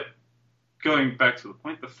 But going back to the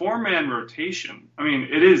point, the 4-man rotation, I mean,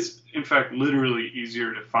 it is in fact literally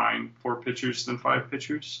easier to find 4 pitchers than 5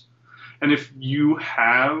 pitchers. And if you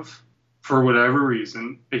have, for whatever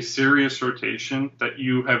reason, a serious rotation that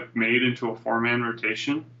you have made into a 4-man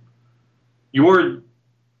rotation, you're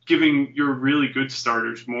giving your really good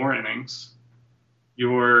starters more innings.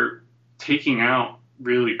 You're taking out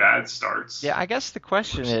really bad starts. Yeah, I guess the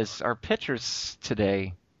question is, are pitchers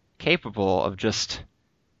today capable of just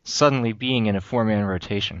suddenly being in a 4-man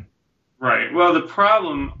rotation? Right. Well, the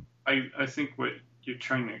problem, I think what you're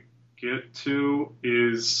trying to get to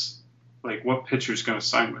is, like, what pitcher's going to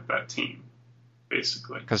sign with that team,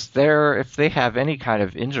 basically. Because if they have any kind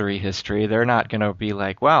of injury history, they're not going to be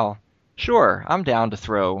like, well, sure, I'm down to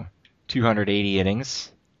throw 280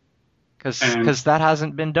 innings. Because that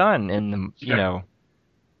hasn't been done in the,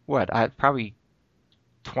 probably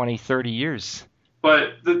 20, 30 years.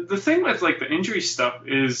 But the thing with, like, the injury stuff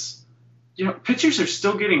is, pitchers are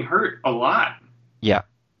still getting hurt a lot. Yeah,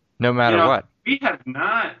 no matter what. We have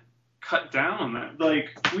not cut down on that.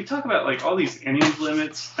 Like, we talk about, like, all these innings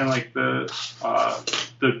limits and, like, the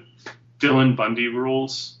Dylan Bundy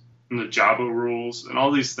rules and the Jabo rules and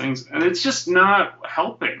all these things, and it's just not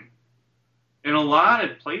helping in a lot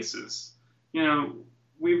of places.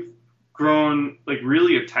 We've grown, like,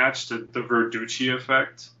 really attached to the Verducci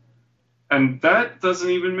effect. And that doesn't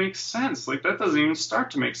even make sense. Like, that doesn't even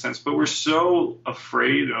start to make sense. But we're so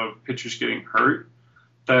afraid of pitchers getting hurt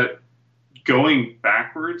that going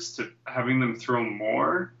backwards to having them throw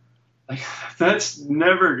more, like, that's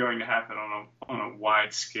never going to happen on a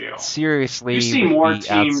wide scale. Seriously, you see more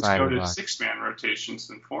teams go to 6-man rotations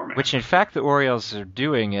than 4-man. Which, in fact, the Orioles are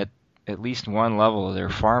doing at least one level of their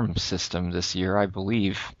farm system this year, I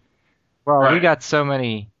believe. Well, Right. we got so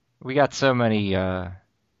many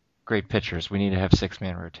great pitchers. We need to have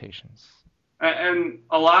six-man rotations. And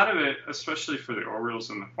a lot of it, especially for the Orioles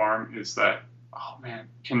and the farm, is that, oh man,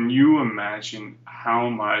 can you imagine how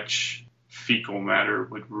much fecal matter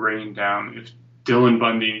would rain down if Dylan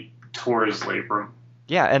Bundy tore his labrum?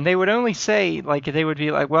 Yeah, and they would only say like they would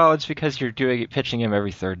be like, well, it's because you're doing pitching him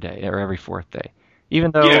every third day or every fourth day,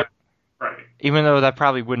 even Yeah, though right. even though that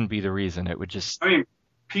probably wouldn't be the reason. It would just I mean,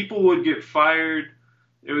 people would get fired.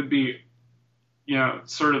 It would be,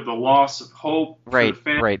 sort of the loss of hope for the right,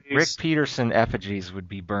 fan right. Rick base. Peterson effigies would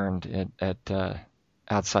be burned at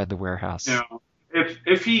outside the You warehouse. know,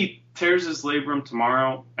 if he tears his labrum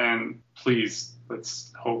tomorrow, and please,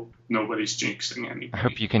 let's hope nobody's jinxing I hope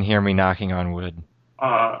anybody. you can hear me knocking on wood.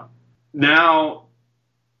 Uh, Now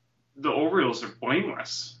the Orioles are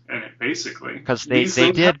blameless in it, basically. Because These they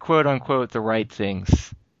things did quote unquote the right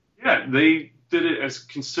things. yeah, they did it as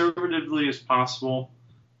conservatively as possible,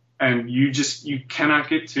 and you cannot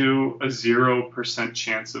get to a 0%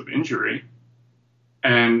 chance of injury.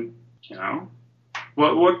 And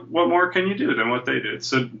what more can you do than what they did?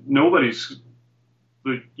 So nobody's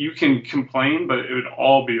like, you can complain, but it would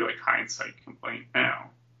all be like hindsight complaint now.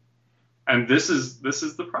 And this is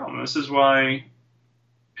the problem. This is why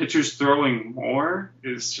pitchers throwing more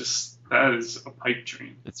is just that is a pipe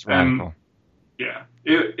dream. It's And radical. yeah,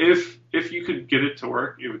 if you could get it to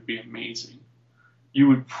work, it would be amazing. You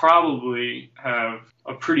would probably have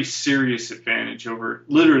a pretty serious advantage over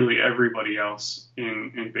literally everybody else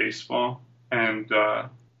in baseball. And I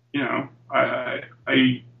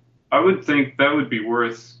would think that would be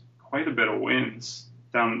worth quite a bit of wins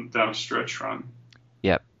down a stretch run.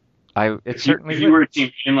 Yep. It certainly If you would. were a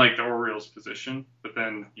team in like the Orioles position, but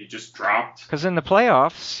then you just dropped. Because in the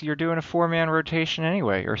playoffs, you're doing a four-man rotation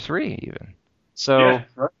anyway, or three even. Yeah, So,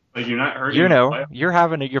 right. Like you're not hurting the play. you're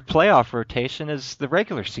having your playoff rotation is the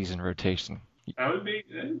regular season rotation. That would be,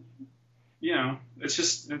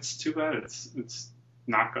 it's too bad. It's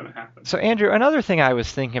not going to happen. So, Andrew, another thing I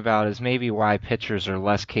was thinking about is maybe why pitchers are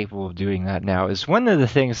less capable of doing that now is one of the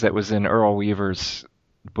things that was in Earl Weaver's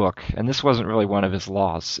book, and this wasn't really one of his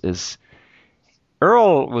laws, is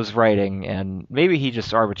Earl was writing, and maybe he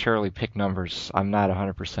just arbitrarily picked numbers. I'm not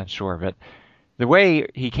 100% sure, but the way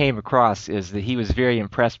he came across is that he was very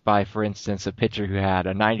impressed by, for instance, a pitcher who had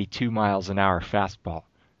a 92 miles an hour fastball,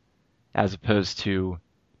 as opposed to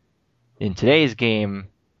in today's game,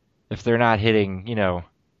 if they're not hitting,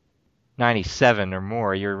 97 or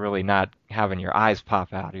more, you're really not having your eyes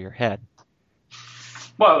pop out of your head.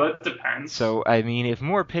 Well, it depends. So, I mean, if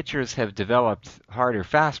more pitchers have developed harder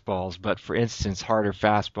fastballs, but for instance, harder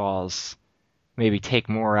fastballs maybe take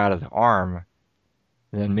more out of the arm,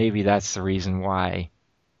 then maybe that's the reason why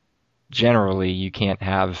generally you can't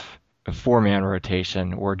have a four-man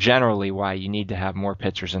rotation, or generally why you need to have more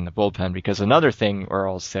pitchers in the bullpen. Because another thing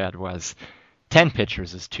Earl said was 10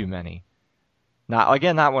 pitchers is too many.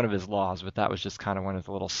 Not one of his laws, but that was just kind of one of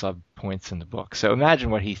the little sub points in the book. So imagine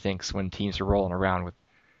what he thinks when teams are rolling around with,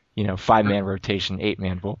 five-man rotation,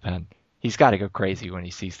 eight-man bullpen. He's got to go crazy when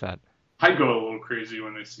he sees that. I go a little crazy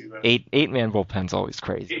when they see that. Eight-man bullpen's always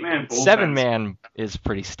crazy. 8-man bullpen. Seven-man is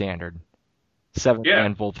pretty standard. Yeah.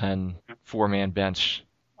 Seven-man bullpen, four-man bench.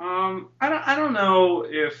 I don't know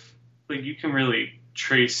if like you can really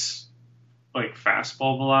trace like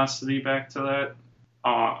fastball velocity back to that.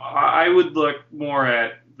 I would look more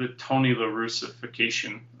at the Tony La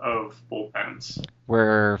Russification of bullpens.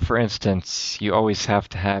 Where, for instance, you always have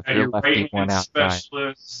to have At your your lefty right one hand out guy.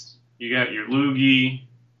 specialist, you got your Loogie,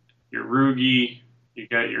 your Rugi, you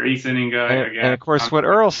got your eighth inning guy again. And of course, what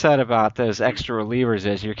Earl said about those extra relievers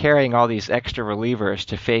is you're carrying all these extra relievers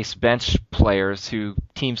to face bench players who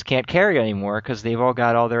teams can't carry anymore because they've all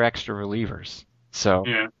got all their extra relievers. So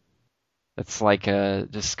Yeah. it's like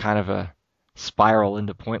just kind of a spiral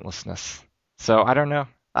into pointlessness. So I don't know.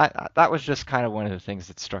 That was just kind of one of the things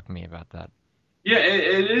that struck me about that. Yeah,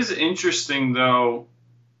 it is interesting though,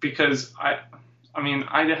 because I mean,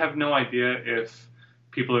 I have no idea if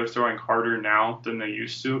people are throwing harder now than they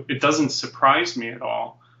used to. It doesn't surprise me at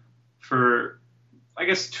all for, I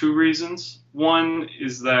guess, two reasons. One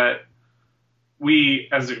is that we,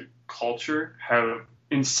 as a culture, have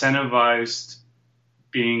incentivized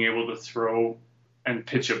being able to throw and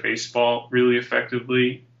pitch a baseball really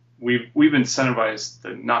effectively. We've incentivized the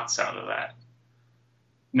nuts out of that.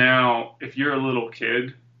 Now, if you're a little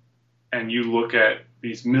kid and you look at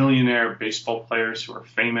these millionaire baseball players who are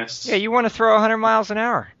famous, Yeah, you want to throw 100 miles an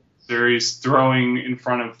hour. series throwing in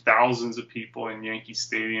front of thousands of people in Yankee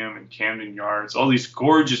Stadium and Camden Yards, all these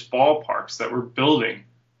gorgeous ballparks that we're building.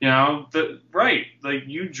 Right, like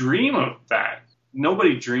you dream of that.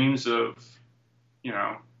 nobody dreams of, you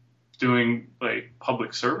know, doing like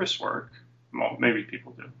public service work. Well, maybe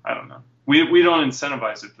people do. I don't know. We don't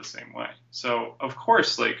incentivize it the same way. So of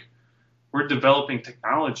course, like we're developing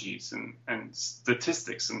technologies and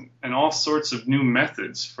statistics and all sorts of new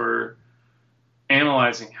methods for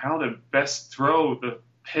analyzing how to best throw the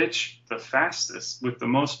pitch the fastest with the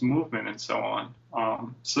most movement and so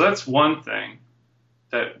on. So that's one thing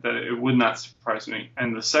that it would not surprise me.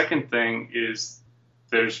 And the second thing is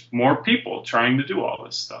there's more people trying to do all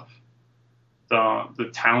this stuff. The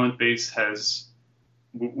talent base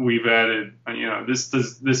we've added, this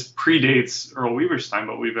predates Earl Weaver's time,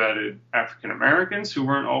 but we've added African Americans who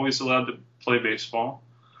weren't always allowed to play baseball.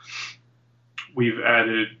 We've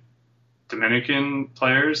added Dominican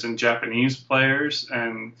players and Japanese players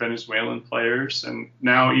and Venezuelan players and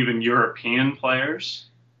now even European players.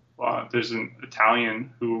 There's an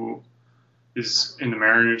Italian who is in the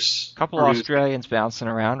Mariners. A couple Australians bouncing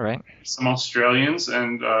around, right? Some Australians,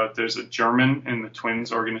 and there's a German in the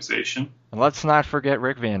Twins organization. And let's not forget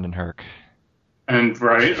Rick Vandenherk. And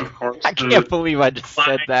right, of course. I can't believe I just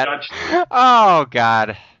said that. Oh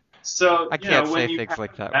God. So I can't say things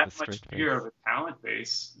like that. That much bigger of a talent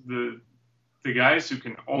base, the guys who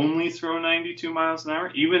can only throw 92 miles an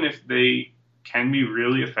hour, even if they can be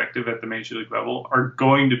really effective at the major league level, are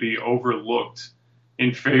going to be overlooked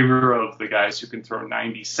in favor of the guys who can throw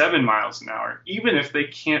 97 miles an hour, even if they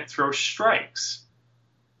can't throw strikes.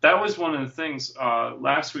 That was one of the things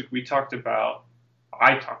last week I talked about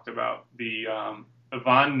the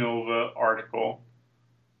Ivan Nova article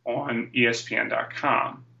on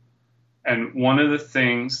ESPN.com. And one of the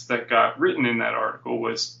things that got written in that article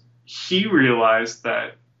was he realized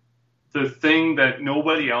that the thing that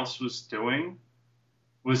nobody else was doing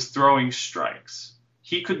was throwing strikes.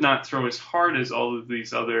 He could not throw as hard as all of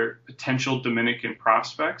these other potential Dominican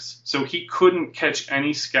prospects, so he couldn't catch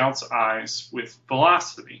any scout's eyes with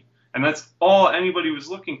velocity. And that's all anybody was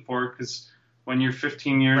looking for, because when you're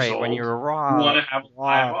 15 years old, when you're a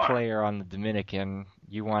raw player on the Dominican,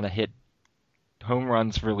 you want to hit home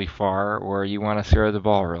runs really far or you want to throw the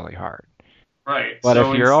ball really hard. Right. But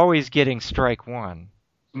so if you're always getting strike one,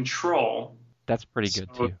 control, that's pretty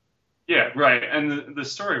good too. Yeah, right. And the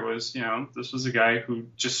story was, this was a guy who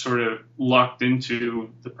just sort of lucked into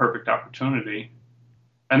the perfect opportunity.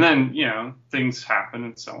 And then, things happen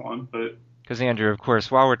and so on. But because, Andrew, of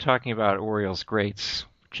course, while we're talking about Orioles greats,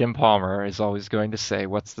 Jim Palmer is always going to say,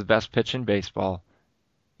 what's the best pitch in baseball?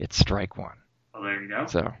 It's strike one. Well, there you go.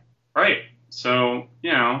 So. Right. So,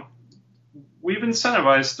 we've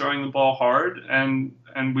incentivized throwing the ball hard, and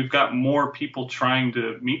we've got more people trying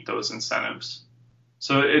to meet those incentives.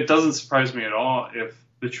 So it doesn't surprise me at all if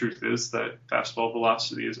the truth is that fastball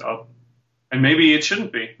velocity is up. And maybe it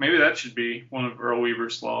shouldn't be. Maybe that should be one of Earl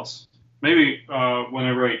Weaver's laws. Maybe when I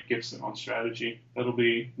write Gibson on strategy, that'll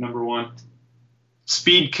be number one.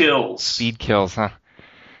 Speed kills. Speed kills, huh?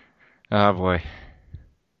 Oh, boy.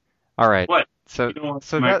 All right. What? So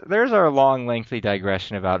there's our long, lengthy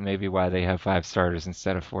digression about maybe why they have 5 starters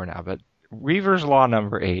instead of 4 now. But Weaver's law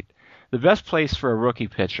number 8, the best place for a rookie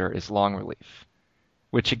pitcher is long relief,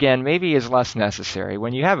 which, again, maybe is less necessary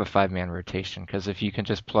when you have a 5-man rotation, because if you can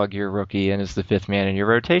just plug your rookie in as the 5th man in your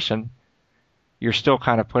rotation, you're still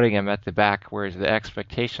kind of putting him at the back where the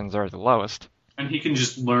expectations are the lowest. And he can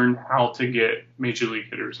just learn how to get major league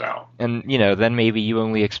hitters out. And, then maybe you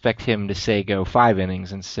only expect him to, say, go 5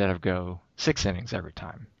 innings instead of go 6 innings every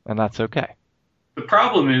time. And that's okay. The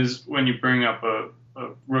problem is when you bring up a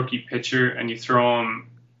rookie pitcher and you throw him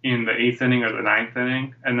in the 8th inning or the 9th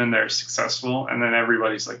inning, and then they're successful, and then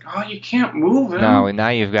everybody's like, oh, you can't move him. No, and now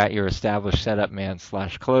you've got your established setup man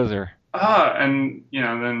 / closer. And,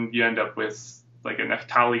 then you end up with like a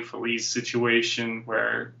Neftali Feliz situation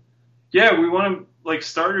where, we want to, like,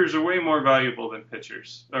 starters are way more valuable than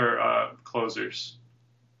pitchers or closers.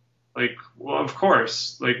 Like, well, of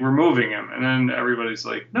course, like, we're moving him. And then everybody's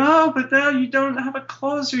like, no, but now you don't have a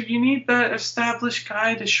closer. You need that established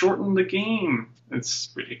guy to shorten the game. It's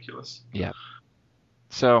ridiculous. Yeah.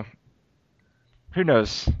 So, who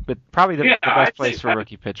knows? But probably the best place for a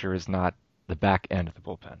rookie pitcher is not the back end of the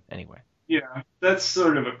bullpen anyway. Yeah, that's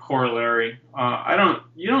sort of a corollary.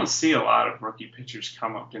 You don't see a lot of rookie pitchers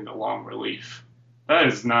come up into long relief. That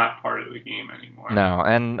is not part of the game anymore. No,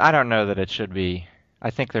 and I don't know that it should be.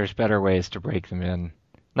 I think there's better ways to break them in.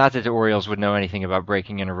 Not that the Orioles would know anything about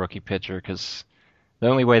breaking in a rookie pitcher, because the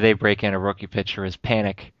only way they break in a rookie pitcher is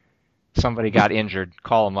panic. Somebody got injured,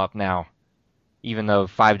 call him up now. Even though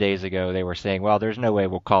 5 days ago they were saying, well, there's no way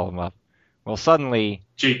we'll call him up. Well, suddenly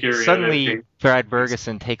Brad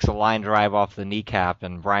Bergeson takes a line drive off the kneecap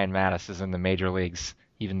and Brian Mattis is in the major leagues,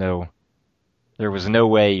 even though there was no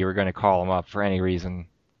way you were going to call him up for any reason.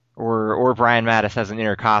 Or Brian Mattis has an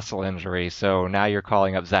intercostal injury, so now you're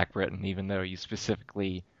calling up Zach Britton, even though you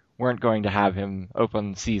specifically weren't going to have him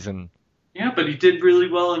open the season. Yeah, but he did really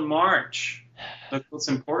well in March. That's what's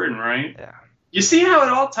important, right? Yeah. You see how it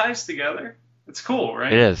all ties together? It's cool,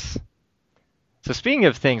 right? It is. So speaking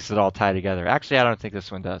of things that all tie together, actually I don't think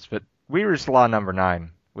this one does, but Weaver's Law number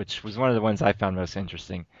 9, which was one of the ones I found most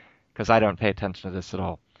interesting, because I don't pay attention to this at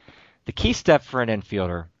all. The key step for an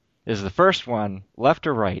infielder is the first one, left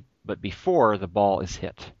or right, but before the ball is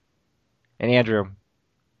hit. And Andrew,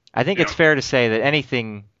 I think it's fair to say that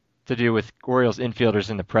anything to do with Orioles infielders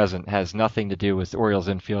in the present has nothing to do with Orioles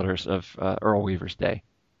infielders of Earl Weaver's day.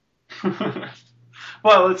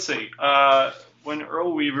 Well, let's see. When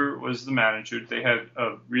Earl Weaver was the manager, they had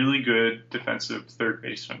a really good defensive third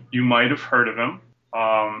baseman. You might have heard of him.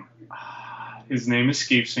 His name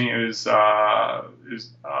escapes me. It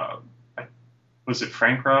was it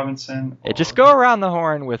Frank Robinson? Just go around the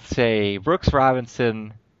horn with, say, Brooks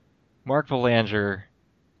Robinson, Mark Belanger,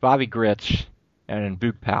 Bobby Grich, and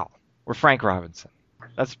Boog Powell, or Frank Robinson.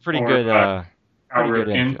 That's pretty good. Pretty good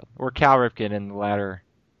infield. Or Cal Ripken in the latter.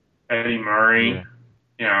 Eddie Murray. Yeah.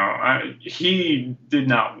 You know, he did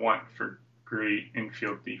not want for great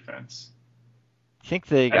infield defense.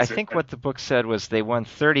 I think what the book said was they won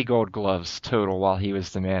 30 Gold Gloves total while he was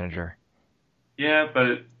the manager. Yeah,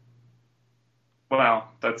 but well,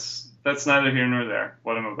 that's neither here nor there.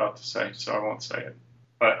 What I'm about to say, so I won't say it.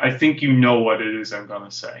 But I think you know what it is I'm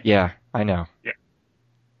gonna say. Yeah, I know. Yeah.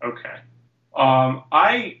 Okay.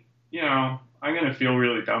 I'm gonna feel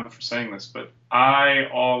really dumb for saying this, but I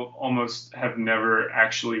almost have never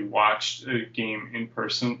actually watched a game in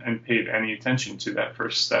person and paid any attention to that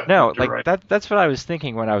first step. No, like that's what I was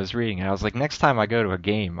thinking when I was reading it. I was like, next time I go to a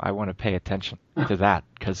game, I want to pay attention to that,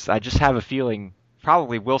 because I just have a feeling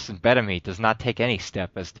probably Wilson Betemit does not take any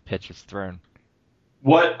step as the pitch is thrown.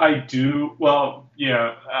 What I do,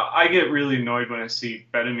 I get really annoyed when I see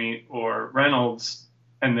Betemit or Reynolds,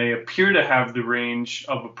 and they appear to have the range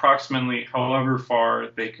of approximately however far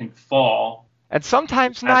they can fall. And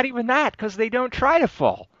sometimes not even that, because they don't try to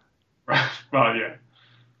fall. Right. Well,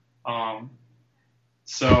 yeah.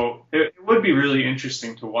 So it would be really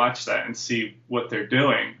interesting to watch that and see what they're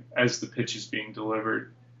doing as the pitch is being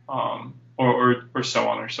delivered, or so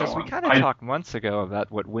on or so on. We kind of talked months ago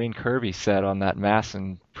about what Wayne Kirby said on that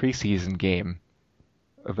Masson preseason game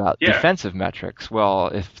about defensive metrics. Well,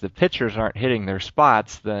 if the pitchers aren't hitting their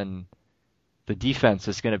spots, then the defense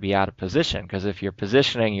is going to be out of position, because if you're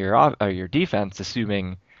positioning your defense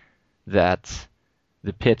assuming that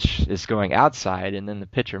the pitch is going outside and then the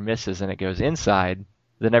pitcher misses and it goes inside,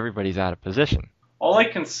 then everybody's out of position. All I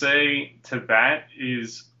can say to that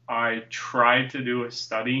is I tried to do a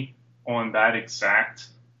study on that exact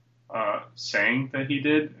saying that he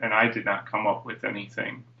did, and I did not come up with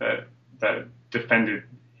anything that defended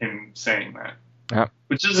him saying that. Yeah.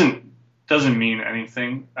 Which doesn't mean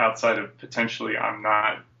anything outside of potentially I'm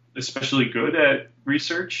not especially good at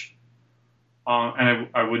research, and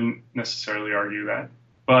I wouldn't necessarily argue that.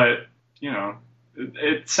 But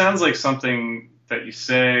it sounds like something that you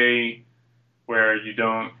say where you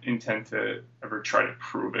don't intend to ever try to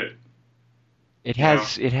prove it. It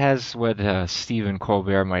has what Stephen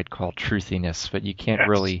Colbert might call truthiness, but you can't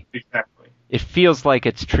really. Exactly. It feels like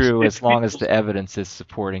it's true as long as the evidence is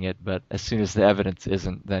supporting it, but as soon as the evidence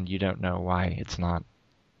isn't, then you don't know why it's not.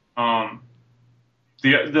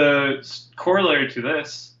 The corollary to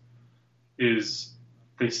this is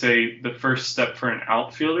they say the first step for an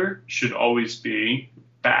outfielder should always be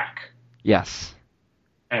back. Yes.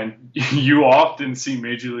 And you often see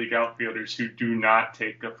major league outfielders who do not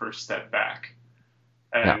take a first step back.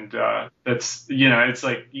 And that's, it's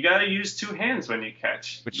like you got to use two hands when you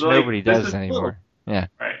catch. Which nobody does anymore. Yeah.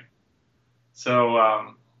 Right.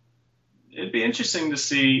 So it'd be interesting to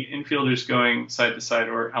see infielders going side to side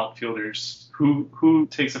or outfielders who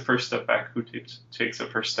takes a first step back, who takes a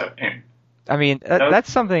first step in. I mean,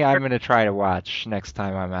 that's something I'm going to try to watch next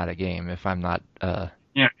time I'm at a game if I'm not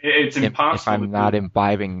it's impossible. If I'm not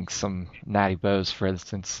imbibing some Natty Bows, for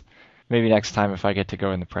instance. Maybe next time if I get to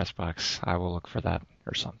go in the press box, I will look for that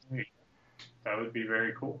or something. That would be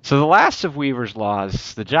very cool. So the last of Weaver's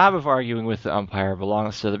laws, the job of arguing with the umpire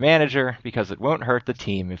belongs to the manager because it won't hurt the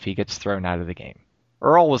team if he gets thrown out of the game.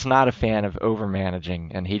 Earl was not a fan of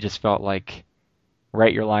over-managing, and he just felt like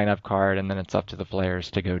write your lineup card and then it's up to the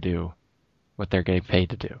players to go do what they're getting paid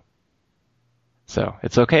to do. So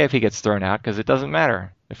it's okay if he gets thrown out because it doesn't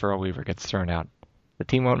matter if Earl Weaver gets thrown out. The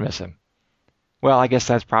team won't miss him. Well, I guess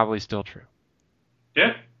that's probably still true.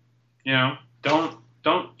 Yeah.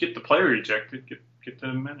 Don't get the player ejected, get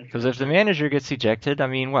the manager. Because if the manager gets ejected, I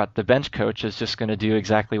mean, what? The bench coach is just going to do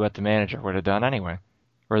exactly what the manager would have done anyway.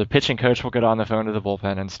 Or the pitching coach will get on the phone to the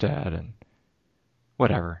bullpen instead, and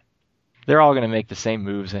whatever. They're all going to make the same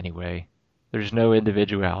moves anyway. There's no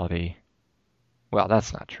individuality. Well,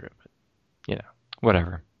 that's not true, but,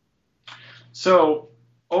 whatever. So,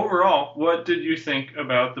 overall, what did you think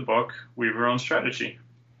about the book, Weave Your Own Strategy?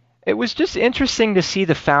 It was just interesting to see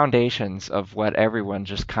the foundations of what everyone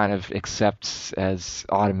just kind of accepts as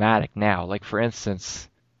automatic now. Like, for instance,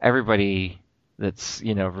 everybody that's,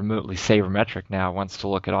 remotely sabermetric now wants to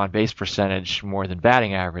look at on-base percentage more than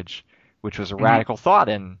batting average, which was a radical thought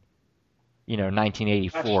in,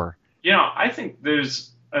 1984. I think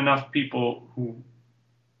there's enough people who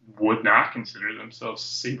would not consider themselves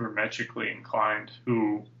sabermetrically inclined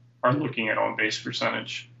who are looking at on-base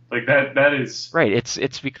percentage. Like that is right.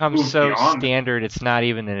 It's become so standard. It's not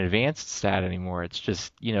even an advanced stat anymore. It's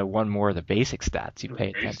just one more of the basic stats you pay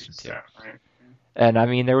attention to. Right? And I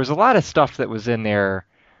mean, there was a lot of stuff that was in there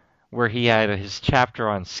where he had his chapter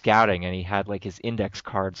on scouting, and he had like his index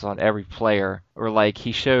cards on every player, or like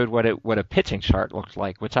he showed what a pitching chart looked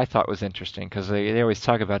like, which I thought was interesting because they always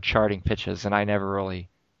talk about charting pitches, and I never really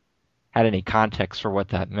had any context for what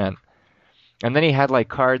that meant. And then he had like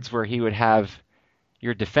cards where he would have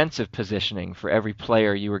your defensive positioning for every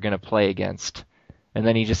player you were going to play against, and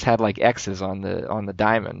then he just had like X's on the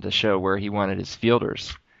diamond to show where he wanted his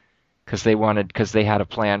fielders, because they had a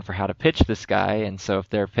plan for how to pitch this guy, and so if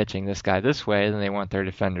they're pitching this guy this way, then they want their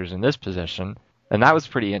defenders in this position, and that was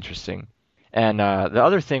pretty interesting. And the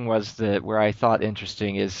other thing was that where I thought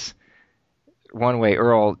interesting is one way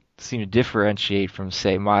Earl seemed to differentiate from,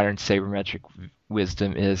 say, modern sabermetric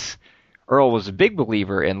wisdom is Earl was a big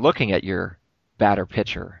believer in looking at your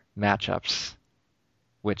batter-pitcher matchups,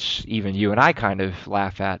 which even you and I kind of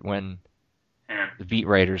laugh at when the beat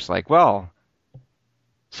writer's like, well,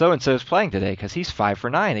 so-and-so is playing today because he's 5 for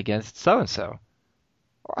 9 against so-and-so.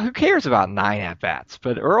 Who cares about 9 at-bats?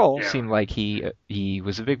 But Earl seemed like he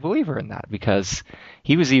was a big believer in that, because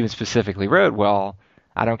he was even specifically wrote, well,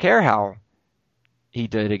 I don't care how he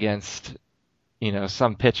did against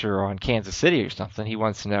some pitcher on Kansas City or something. He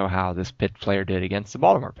wants to know how this player did against the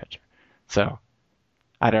Baltimore pitcher. So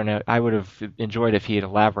I don't know. I would have enjoyed if he had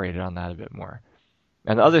elaborated on that a bit more.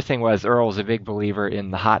 And the other thing was Earl's a big believer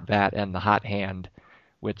in the hot bat and the hot hand,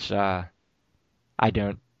 which I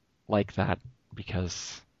don't like that,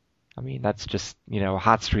 because, I mean, that's just, a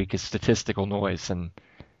hot streak is statistical noise, and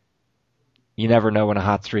you never know when a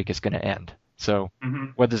hot streak is going to end. So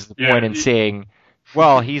what is the point in saying,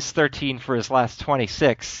 well, he's 13 for his last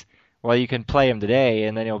 26, well, you can play him today,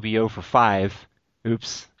 and then he'll be 0 for 5.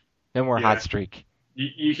 Oops. No more hot streak.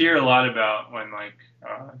 You hear a lot about when, like,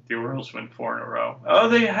 the Orioles win 4 in a row. Oh,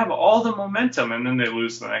 they have all the momentum, and then they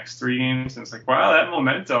lose the next 3 games, and it's like, wow, that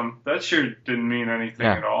momentum, that sure didn't mean anything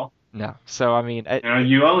at all. No. So, I mean...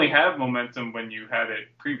 you only have momentum when you had it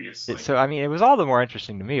previously. So, I mean, it was all the more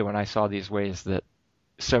interesting to me when I saw these ways that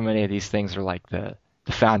so many of these things are like the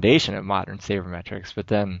foundation of modern sabermetrics, but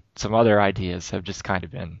then some other ideas have just kind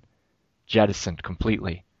of been jettisoned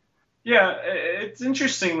completely. Yeah, it's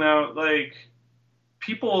interesting, though, like...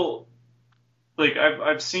 people, like,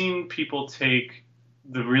 I've seen people take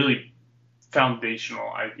the really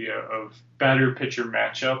foundational idea of batter-pitcher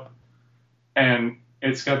matchup, and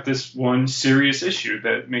it's got this one serious issue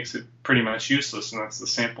that makes it pretty much useless, and that's the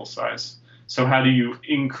sample size. So how do you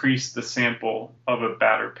increase the sample of a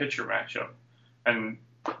batter-pitcher matchup? And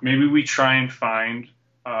maybe we try and find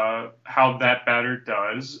how that batter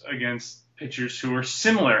does against pitchers who are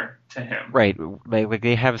similar to him. Right. Like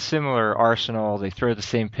they have a similar arsenal. They throw the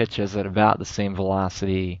same pitches at about the same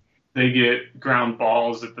velocity. They get ground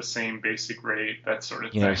balls at the same basic rate, that sort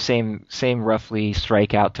of thing. Same roughly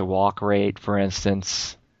strikeout to walk rate, for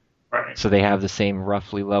instance. Right. So they have the same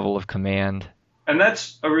roughly level of command. And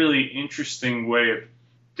that's a really interesting way of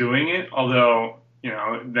doing it, although,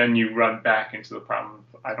 then you run back into the problem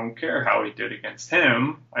of, I don't care how he did against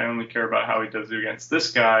him. I only care about how he does against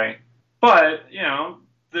this guy. But,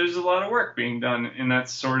 there's a lot of work being done in that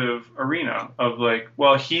sort of arena of like,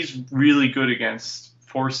 well, he's really good against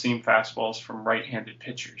four-seam fastballs from right-handed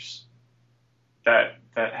pitchers that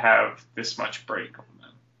have this much break on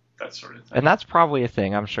them, that sort of thing. And that's probably a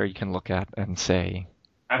thing I'm sure you can look at and say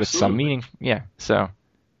Absolutely. With some meaning. Yeah, so,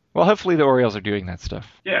 well, hopefully the Orioles are doing that stuff.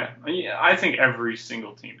 Yeah, I think every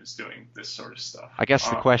single team is doing this sort of stuff. I guess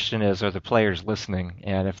the question is, are the players listening?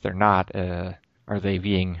 And if they're not, are they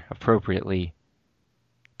being appropriately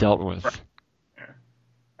dealt with? Right. Yeah.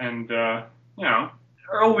 And,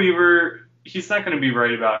 Earl Weaver, he's not going to be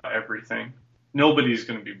right about everything. nobody's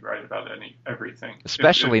going to be right about everything.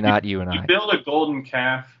 Especially If not you and you I. build a golden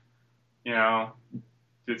calf, you know,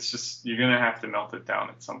 it's just you're going to have to melt it down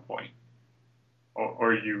at some point,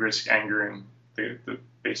 or you risk angering the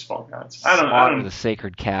baseball gods. I Slaughter don't. the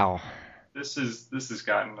sacred cow. This has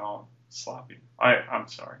gotten all sloppy. I'm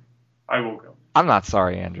sorry. I will go. I'm not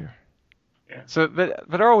sorry, Andrew. Yeah. So, but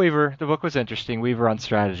Earl Weaver, the book was interesting. Weaver on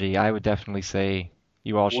strategy. I would definitely say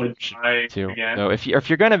you all should I too. again? So if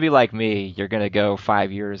you're going to be like me, you're going to go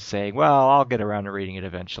 5 years saying, well, I'll get around to reading it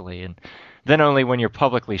eventually, and then only when you're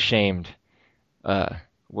publicly shamed,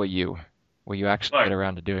 will you actually get Look,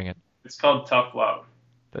 around to doing it. it's called tough love.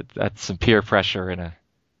 That's some peer pressure in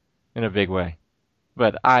a big way.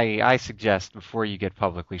 But I suggest before you get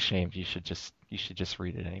publicly shamed, you should just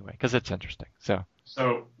read it anyway because it's interesting. So,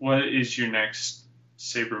 what is your next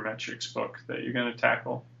sabermetrics book that you're going to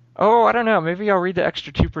tackle? Oh, I don't know. Maybe I'll read the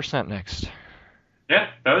extra 2% next. Yeah,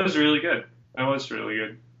 that was really good. That was really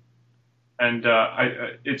good. And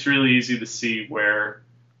it's really easy to see where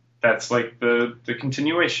that's like the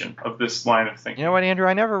continuation of this line of thinking. You know what, Andrew?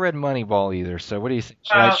 I never read Moneyball either. So what do you think?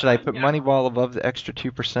 Should I put Yeah. Moneyball above the extra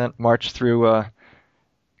 2%? March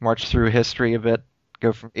through history a bit.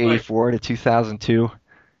 Go from 84 to 2002.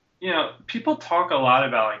 You know, people talk a lot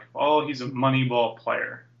about like, oh, he's a Moneyball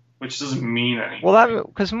player, which doesn't mean anything. Well,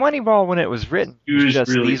 because Moneyball, when it was written, was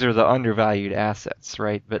just really, these are the undervalued assets,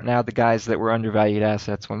 right? But now the guys that were undervalued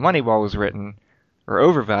assets when Moneyball was written are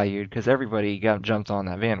overvalued because everybody jumped on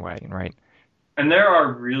that bandwagon, right? And there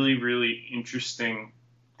are really, really interesting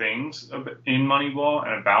things in Moneyball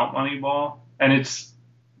and about Moneyball, and it's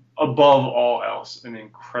above all else an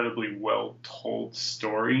incredibly well told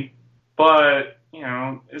story. But you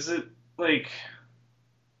know, is it like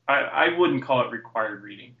I wouldn't call it required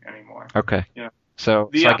reading anymore. Okay. You know,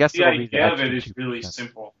 so I guess the it'll be idea of extra it is 2%. really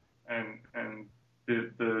simple, and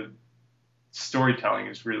the storytelling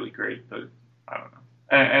is really great. But I don't know,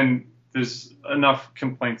 and there's enough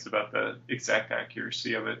complaints about the exact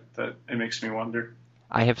accuracy of it that it makes me wonder.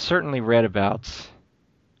 I have certainly read about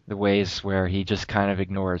the ways where he just kind of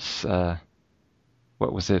ignores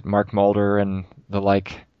what was it, Mark Mulder and the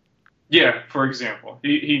like. Yeah, for example,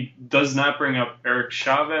 he does not bring up Eric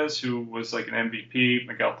Chavez, who was like an MVP,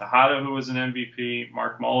 Miguel Tejada, who was an MVP,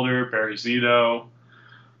 Mark Mulder, Barry Zito,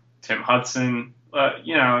 Tim Hudson.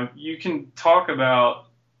 You know, you can talk about,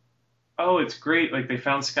 oh, it's great, like they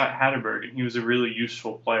found Scott Hatteberg and he was a really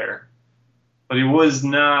useful player, but he was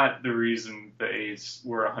not the reason the A's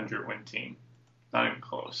were a 100-win team, not even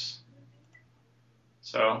close.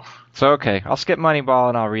 So Okay, I'll skip Moneyball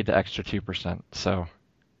and I'll read the extra 2%. So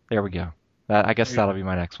there we go. I guess that'll be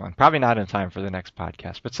my next one. Probably not in time for the next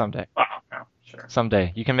podcast, but someday. wow, no, sure.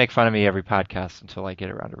 Someday. You can make fun of me every podcast until I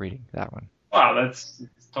get around to reading that one. Wow, that's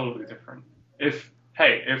totally different. If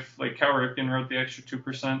like Cal Ripken wrote the extra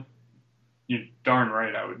 2%, you're darn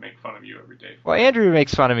right I would make fun of you every day. Well, Andrew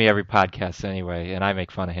makes fun of me every podcast anyway, and I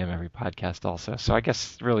make fun of him every podcast also. So I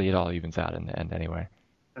guess really it all evens out in the end anyway.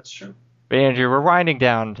 That's true. But Andrew, we're winding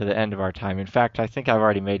down to the end of our time. In fact, I think I've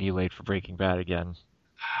already made you late for Breaking Bad again.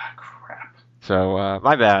 Ah, crap. So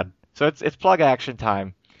my bad. So it's plug action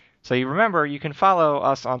time. So you remember you can follow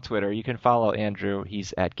us on Twitter. You can follow Andrew.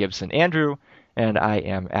 He's at Gibson Andrew, and I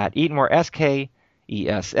am at Eatmore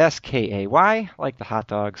SKESSKAY, like the hot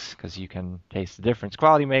dogs, because you can taste the difference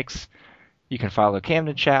quality makes. You can follow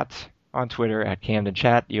Camden Chat on Twitter at Camden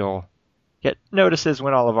Chat. You'll get notices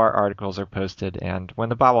when all of our articles are posted, and when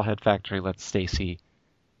the Bobblehead Factory lets Stacy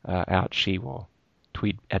out, she will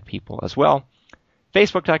tweet at people as well.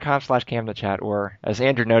 Facebook.com/CamdenChat, or as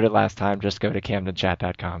Andrew noted last time, just go to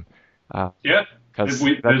CamdenChat.com. Yeah, there's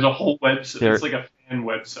a whole website. It's like a fan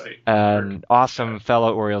website. And awesome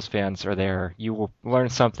fellow Orioles fans are there. You will learn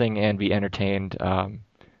something and be entertained.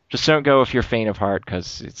 Just don't go if you're faint of heart,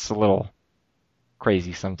 because it's a little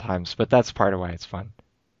crazy sometimes, but that's part of why it's fun.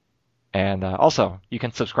 And also, you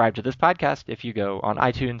can subscribe to this podcast if you go on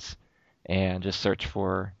iTunes and just search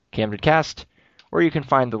for Camden Cast, or you can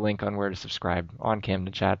find the link on where to subscribe on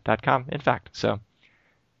CamdenChat.com. In fact, so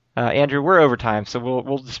Andrew, we're over time, so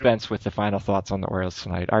we'll dispense with the final thoughts on the Orioles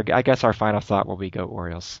tonight. I guess our final thought will be go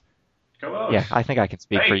Orioles. Go O's. Yeah, I think I can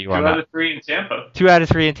speak for you on 2 that. out of 3 in Tampa. 2 out of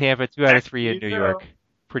 3 in Tampa, 2 out of 3 in New York.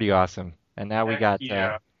 Pretty awesome. And now we got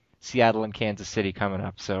Seattle and Kansas City coming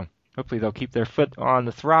up, so hopefully they'll keep their foot on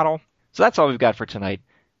the throttle. So that's all we've got for tonight.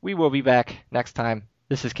 We will be back next time.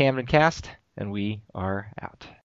 This is Camden Cast, and we are out.